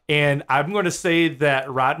now, and I'm going to say that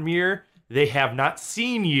Rotmir, they have not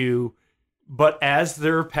seen you, but as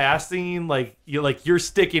they're passing, you're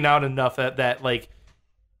sticking out enough that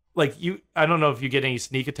you. I don't know if you get any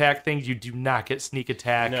sneak attack things. You do not get sneak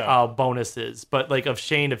attack No. bonuses, but like of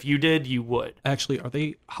Shane, if you did, you would.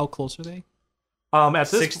 Actually, how close are they? At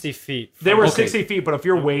this 60 feet. They were Okay. 60 feet, but if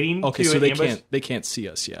you're waiting, Okay, to so they ambush, can't see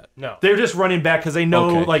us yet. No. they're just running back because they know,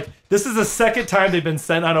 Okay. like, this is the second time they've been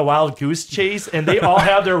sent on a wild goose chase, and they all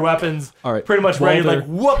have their weapons All right. pretty much While ready. Like, they're-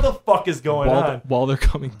 what the fuck is going on? While they're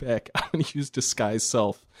coming back, I'm gonna use disguise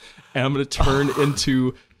self, and I'm gonna turn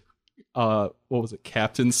into what was it,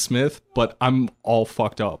 Captain Smith? But I'm all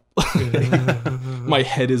fucked up. My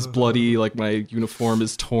head is bloody, like my uniform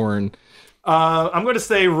is torn. I'm going to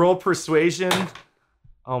say roll persuasion.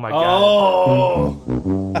 Oh my god.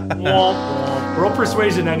 Roll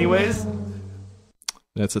persuasion, anyways.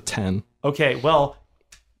 That's a 10. Okay, well,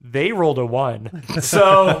 they rolled a 1.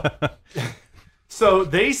 So, so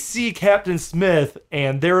they see Captain Smith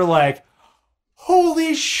and they're like,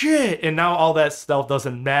 holy shit. And now all that stuff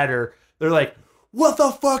doesn't matter. They're like, what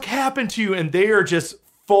the fuck happened to you? And they are just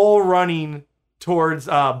full running towards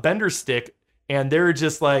Benderstick. And they're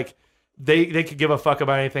just like, they could give a fuck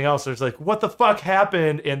about anything else. There's like, what the fuck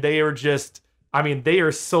happened? And they are just, I mean, they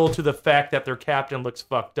are sold to the fact that their captain looks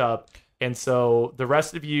fucked up. And so the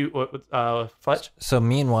rest of you, Fletch? So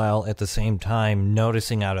meanwhile, at the same time,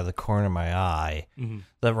 noticing out of the corner of my eye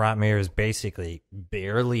that Rotmir is basically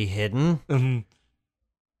barely hidden,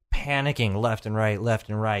 panicking left and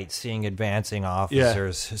right, seeing advancing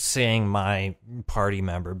officers, seeing my party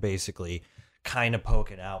member basically kind of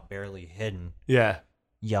poking out, barely hidden, Yeah.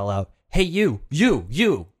 yell out, hey, you!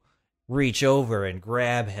 Reach over and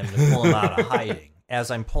grab him to pull him out of hiding.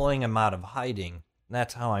 As I'm pulling him out of hiding,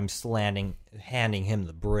 that's how I'm handing him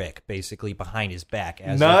the brick, basically behind his back.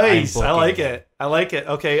 As if I'm Nice. I booking like him. it. I like it.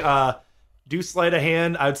 Okay. Do sleight of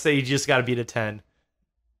hand. I'd say you just got to beat a 10.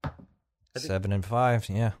 7 and 5,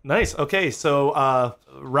 yeah. Nice. Okay. So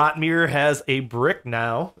Rotmir has a brick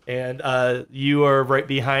now, and you are right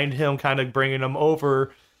behind him, kind of bringing him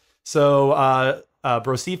over. So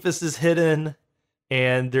Brocephus is hidden,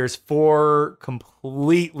 and there's 4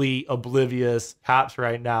 completely oblivious cops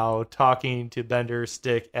right now talking to Bender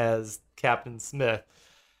Stick as Captain Smith.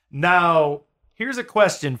 Now, here's a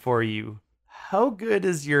question for you. How good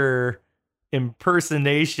is your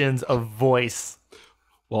impersonations of voice?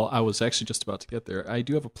 Well, I was actually just about to get there. I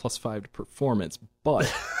do have a +5 to performance,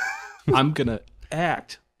 but I'm going to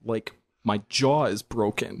act like my jaw is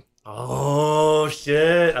broken. Oh,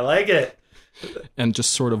 shit. I like it. And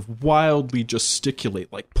just sort of wildly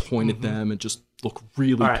gesticulate, like point at them and just look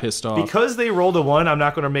really pissed off. Because they rolled a 1, I'm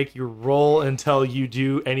not going to make you roll until you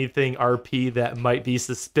do anything RP that might be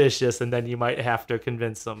suspicious, and then you might have to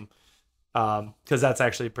convince them. Because that's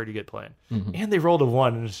actually a pretty good plan. And they rolled a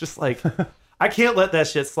 1, and it's just like, I can't let that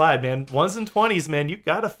shit slide, man. 1s and 20s, man. You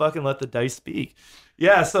gotta fucking let the dice speak.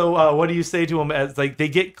 Yeah. So, what do you say to them as like they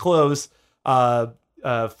get close?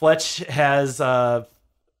 Fletch has a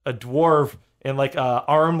dwarf and like a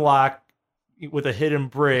arm lock with a hidden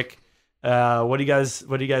brick. What do you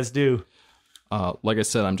guys do? Like I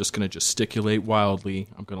said, I'm just going to gesticulate wildly.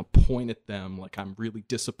 I'm going to point at them like I'm really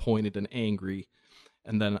disappointed and angry.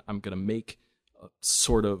 And then I'm going to make a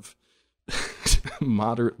sort of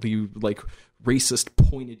moderately like racist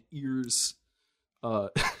pointed ears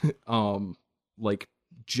like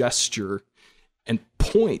gesture and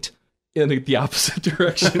point in the opposite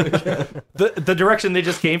direction again. The direction they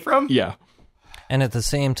just came from? Yeah. And at the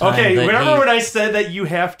same time, Okay, remember when I said that you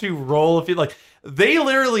have to roll if you like? They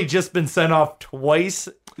literally just been sent off twice.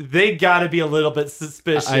 They got to be a little bit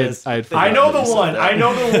suspicious. I know the one. I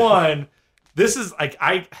know the one. This is like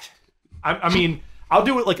I mean, I'll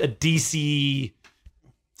do it like a DC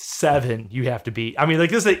 7. You have to be. I mean, like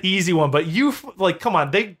this is an easy one, but you like, come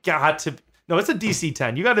on, they got to. No, it's a DC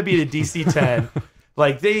 10. You got to beat a DC 10.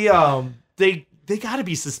 Like they got to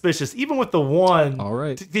be suspicious, even with the 1. All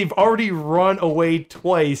right. They've already run away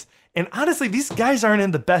twice, and honestly, these guys aren't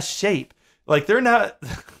in the best shape. Like they're not.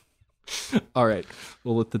 All right,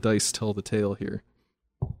 we'll let the dice tell the tale here.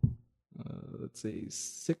 Let's see,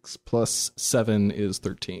 6 + 7 is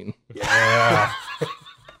 13. Yeah.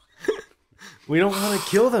 We don't want to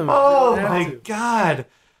kill them. Oh my god.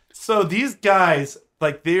 So these guys,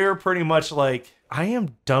 like, they're pretty much like, I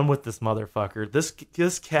am done with this motherfucker.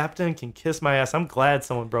 This captain can kiss my ass. I'm glad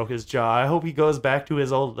someone broke his jaw. I hope he goes back to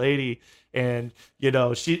his old lady and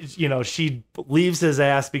she leaves his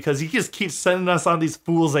ass because he just keeps sending us on these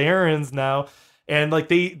fool's errands now. And like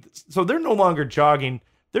they're no longer jogging.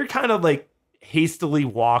 They're kind of like hastily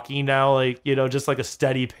walking now, like, just like a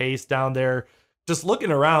steady pace down there, just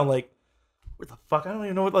looking around like, where the fuck? I don't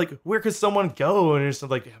even know like where could someone go? And it's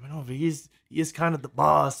like, I mean, he is kind of the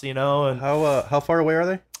boss, and How far away are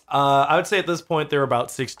they? I would say at this point they're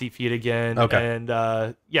about 60 feet again. Okay. And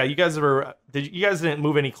yeah, you guys didn't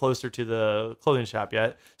move any closer to the clothing shop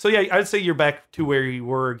yet. So yeah, I'd say you're back to where you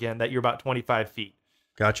were again, that you're about 25 feet.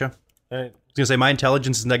 Gotcha. All right. I was gonna say my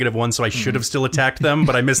intelligence is -1, so I should have still attacked them,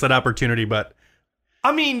 but I missed that opportunity. But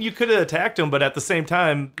I mean, you could have attacked them, but at the same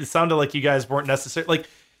time, it sounded like you guys weren't necessarily like.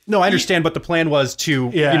 no, I understand. But the plan was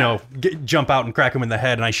to, jump out and crack him in the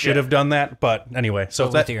head, and I should have done that. But anyway, so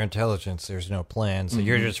with your intelligence, there's no plan, so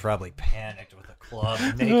you're just probably panicked with a club,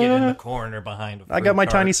 naked in the corner behind. I got my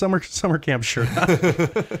tiny summer camp shirt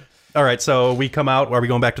on. All right, so we come out. Are we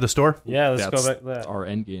going back to the store? Yeah, let's That's go back to that. our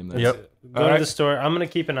end game. Yep. Go to the store. I'm gonna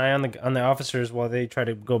keep an eye on the officers while they try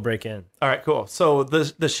to go break in. All right, cool. So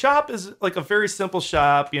the shop is like a very simple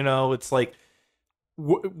shop. It's like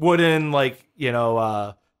wooden, like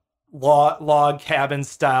log cabin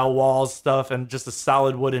style walls stuff, and just a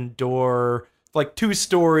solid wooden door, like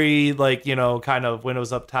 2-story, like kind of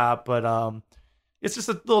windows up top, but it's just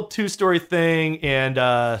a little 2-story thing,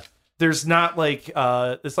 and there's not like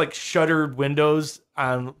it's like shuttered windows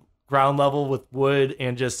on ground level with wood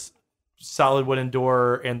and just solid wooden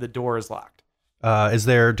door, and the door is locked. Do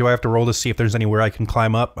I have to roll to see if there's anywhere I can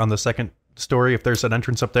climb up on the second story, if there's an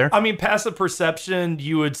entrance up there? I mean, passive perception,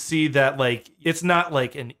 you would see that like it's not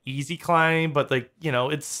like an easy climb, but like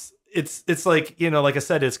it's like like I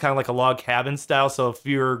said, it's kind of like a log cabin style. So if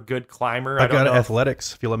you're a good climber, I've got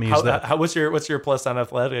athletics. If you let me use that. What's your plus on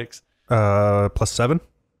athletics? +7.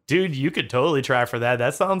 Dude, you could totally try for that.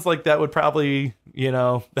 That sounds like that would probably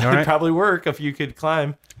would probably work if you could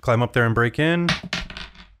climb up there and break in.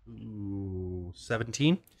 Ooh,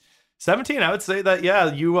 17. 17, I would say that,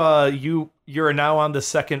 yeah, you're now on the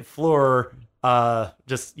second floor,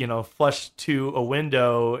 just, flush to a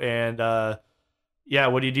window, and, yeah,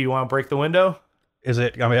 what do? You want to break the window?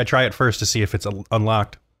 I try it first to see if it's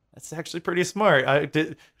unlocked. That's actually pretty smart.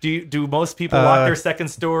 Do most people lock their second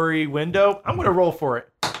story window? I'm going to roll for it.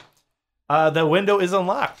 The window is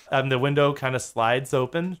unlocked. The window kind of slides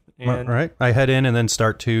open. And All right. I head in and then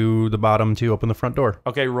start to the bottom to open the front door.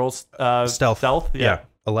 Okay, roll Stealth. Stealth. Yeah.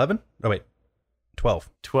 11? Oh, wait. 12.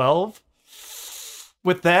 12.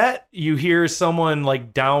 With that, you hear someone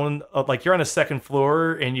like down, like you're on a second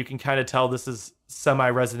floor, and you can kind of tell this is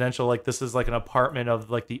semi-residential. Like this is like an apartment of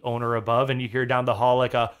like the owner above, and you hear down the hall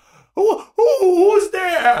like a, who's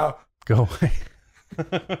there? Go away.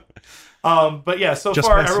 But yeah, so Just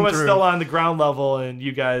far passing everyone's through. still on the ground level, and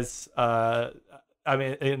you guys, and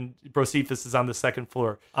Brocephus is on the second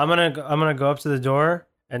floor. I'm gonna go up to the door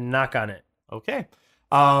and knock on it. Okay.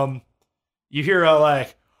 You hear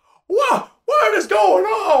like, what is going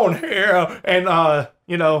on here? And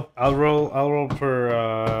I'll roll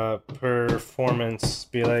for performance.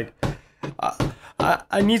 Be like,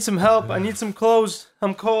 I need some help. I need some clothes.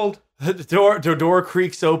 I'm cold. the door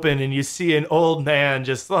creaks open, and you see an old man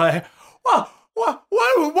just like,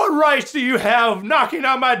 what rights do you have knocking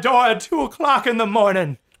on my door at 2:00 in the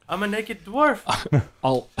morning? I'm a naked dwarf.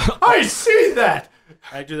 I see that.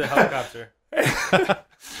 I do the helicopter.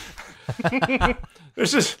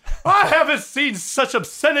 It's just, I haven't seen such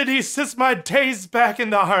obscenity since my days back in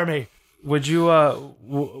the army. Would you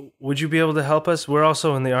be able to help us? We're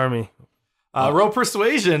also in the army. Roll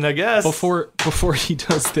persuasion, I guess. Before he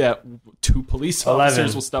does that, 2 police 11.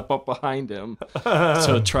 officers will step up behind him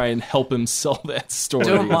to try and help him sell that story.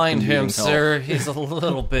 Don't mind of him, needing help. sir. He's a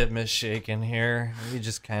little bit misshapen here. We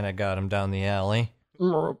just kind of got him down the alley.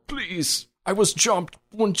 Please, I was jumped.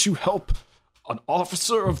 Wouldn't you help an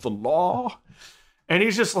officer of the law? And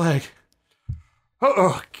he's just like,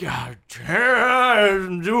 oh, God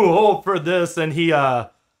damn, do hope for this. And he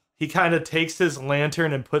kind of takes his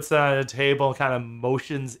lantern and puts it on a table and kind of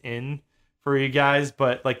motions in for you guys.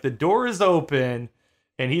 But, like, the door is open,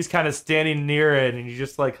 and he's kind of standing near it, and he's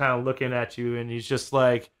just, like, kind of looking at you, and he's just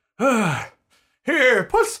like, here,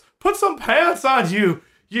 put some pants on you,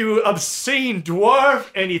 you obscene dwarf.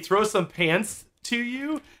 And he throws some pants to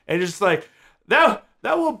you, and just like, that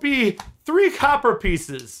will be 3 copper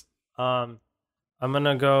pieces. I'm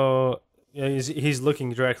gonna go. Yeah, he's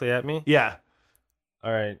looking directly at me. Yeah.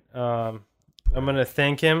 All right. I'm gonna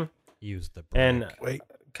thank him Use the break. and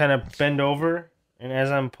kind of bend over, and as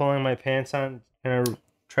I'm pulling my pants on, kind of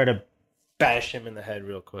try to bash him in the head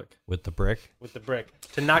real quick With the brick. with the brick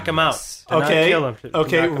to knock him out. To not Okay. kill him. to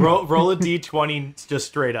Okay. knock him out. Roll a d20 just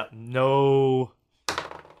straight up. No.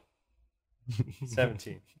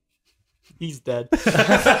 17. He's dead.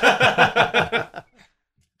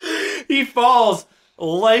 He falls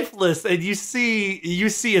lifeless, and you see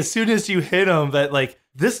as soon as you hit him that like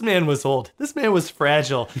this man was old. This man was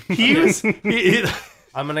fragile. He was.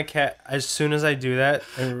 I'm gonna as soon as I do that.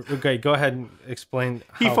 And okay, go ahead and explain.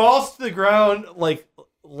 He how- falls to the ground like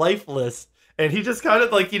lifeless, and he just kind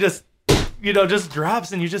of like just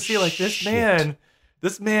drops, and you just see like this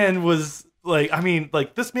man was like, I mean,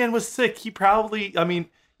 like this man was sick. He probably, I mean,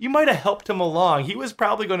 you might have helped him along. He was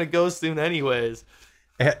probably going to go soon anyways.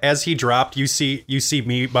 As he dropped, you see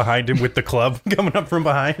me behind him with the club coming up from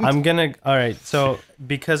behind. I'm gonna. All right. So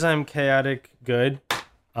because I'm chaotic good,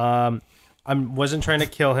 I wasn't trying to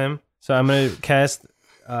kill him. So I'm gonna cast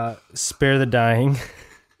Spare the Dying.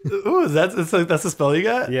 Ooh, that's a spell you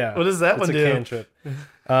got? Yeah. What does that It's one a do? cantrip.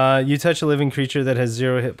 You touch a living creature that has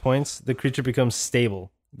 0 hit points. The creature becomes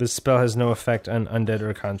stable. This spell has no effect on undead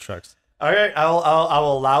or constructs. All right,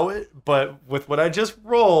 I'll allow it, but with what I just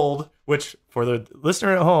rolled, which for the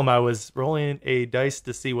listener at home, I was rolling a dice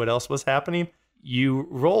to see what else was happening. You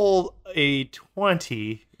roll a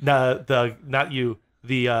 20. Not you,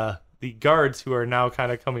 the guards who are now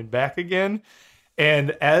kind of coming back again.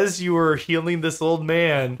 And as you were healing this old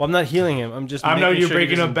man, Well, I'm not healing him. I'm just. I know making you're sure he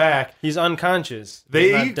breaking him doesn't- back. He's unconscious. He's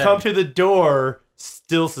They not dead. come to the door,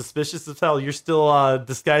 still suspicious as hell. You're still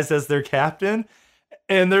disguised as their captain,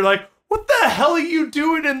 and they're like, "What the hell are you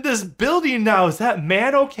doing in this building now? Is that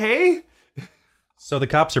man okay?" So the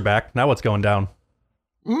cops are back. Now what's going down?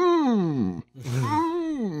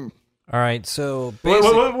 All right, so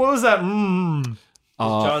What was that? Mm.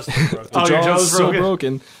 Jaws is broken. Oh, your jaw's so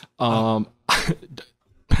broken.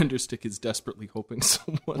 Benderstick is desperately hoping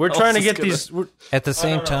someone. We're else trying to is get gonna- these. at the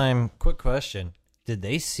same time, quick question. Did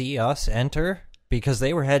they see us enter? Because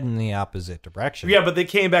they were heading in the opposite direction. Yeah, but they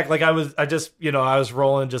came back like I was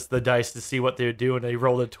rolling just the dice to see what they would do, and they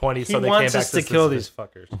rolled a 20. He So they came wants back us to kill suspicious.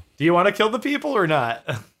 these fuckers. Do you want to kill the people or not?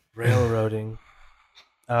 Railroading.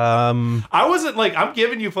 I wasn't like, I'm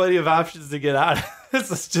giving you plenty of options to get out.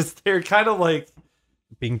 It's just they're kind of like,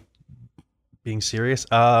 Being serious.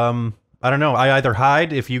 I don't know. I either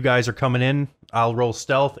hide if you guys are coming in. I'll roll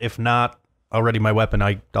stealth. If not, I'll ready my weapon.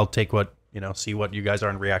 I'll take what see what you guys are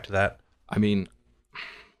and react to that. I mean,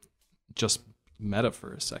 just meta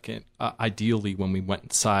for a second. Ideally, when we went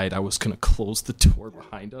inside, I was going to close the door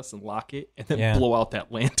behind us and lock it and then blow out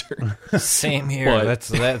that lantern. Same here. But-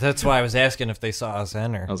 That's why I was asking if they saw us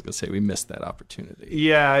enter. I was going to say, we missed that opportunity.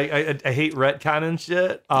 Yeah, I hate retcon and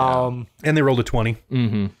shit. And they rolled a 20.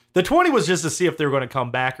 Mm-hmm. The 20 was just to see if they were going to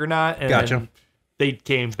come back or not. And Gotcha. then they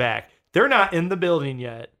came back. They're not in the building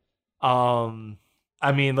yet.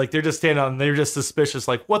 I mean, like, they're just standing on, they're just suspicious.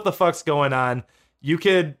 Like, what the fuck's going on? You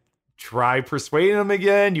could try persuading them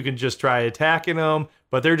again. You can just try attacking them.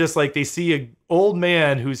 But they're just like, they see an old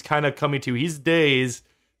man who's kind of coming to. He's dazed,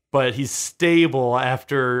 but he's stable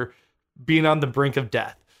after being on the brink of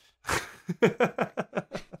death.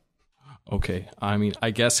 Okay, I mean, I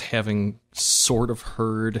guess having sort of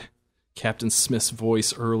heard Captain Smith's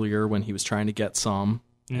voice earlier when he was trying to get some,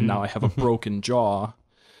 and now I have a broken jaw,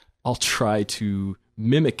 I'll try to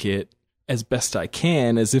mimic it as best I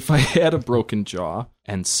can as if I had a broken jaw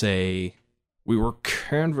and say, we were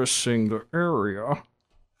canvassing the area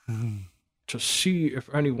to see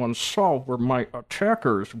if anyone saw where my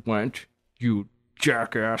attackers went, you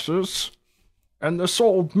jackasses. And this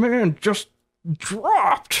old man just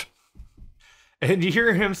dropped. And you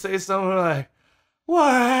hear him say something like,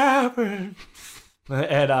 what happened?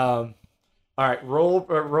 And, all right, roll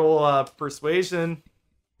persuasion.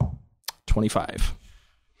 25.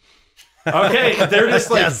 Okay, they're just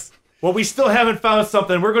like, well, we still haven't found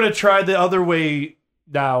something. We're going to try the other way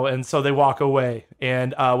now. And so they walk away.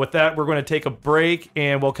 And with that, we're going to take a break,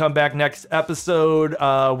 and we'll come back next episode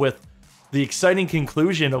with the exciting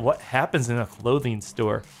conclusion of what happens in a clothing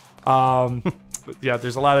store. Yeah,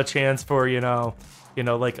 there's a lot of chance for,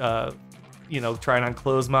 like, trying on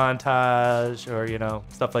clothes montage or,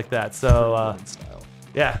 stuff like that. So,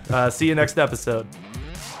 see you next episode.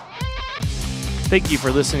 Thank you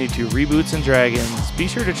for listening to Reboots and Dragons. Be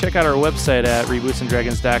sure to check out our website at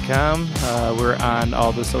rebootsanddragons.com. We're on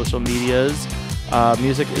all the social medias.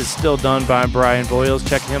 Music is still done by Brian Boyles.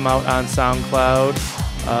 Check him out on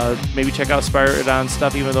SoundCloud. Maybe check out Spiridon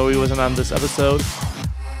stuff, even though he wasn't on this episode.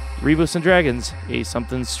 Reboots and Dragons, a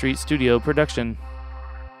Something Street Studio production.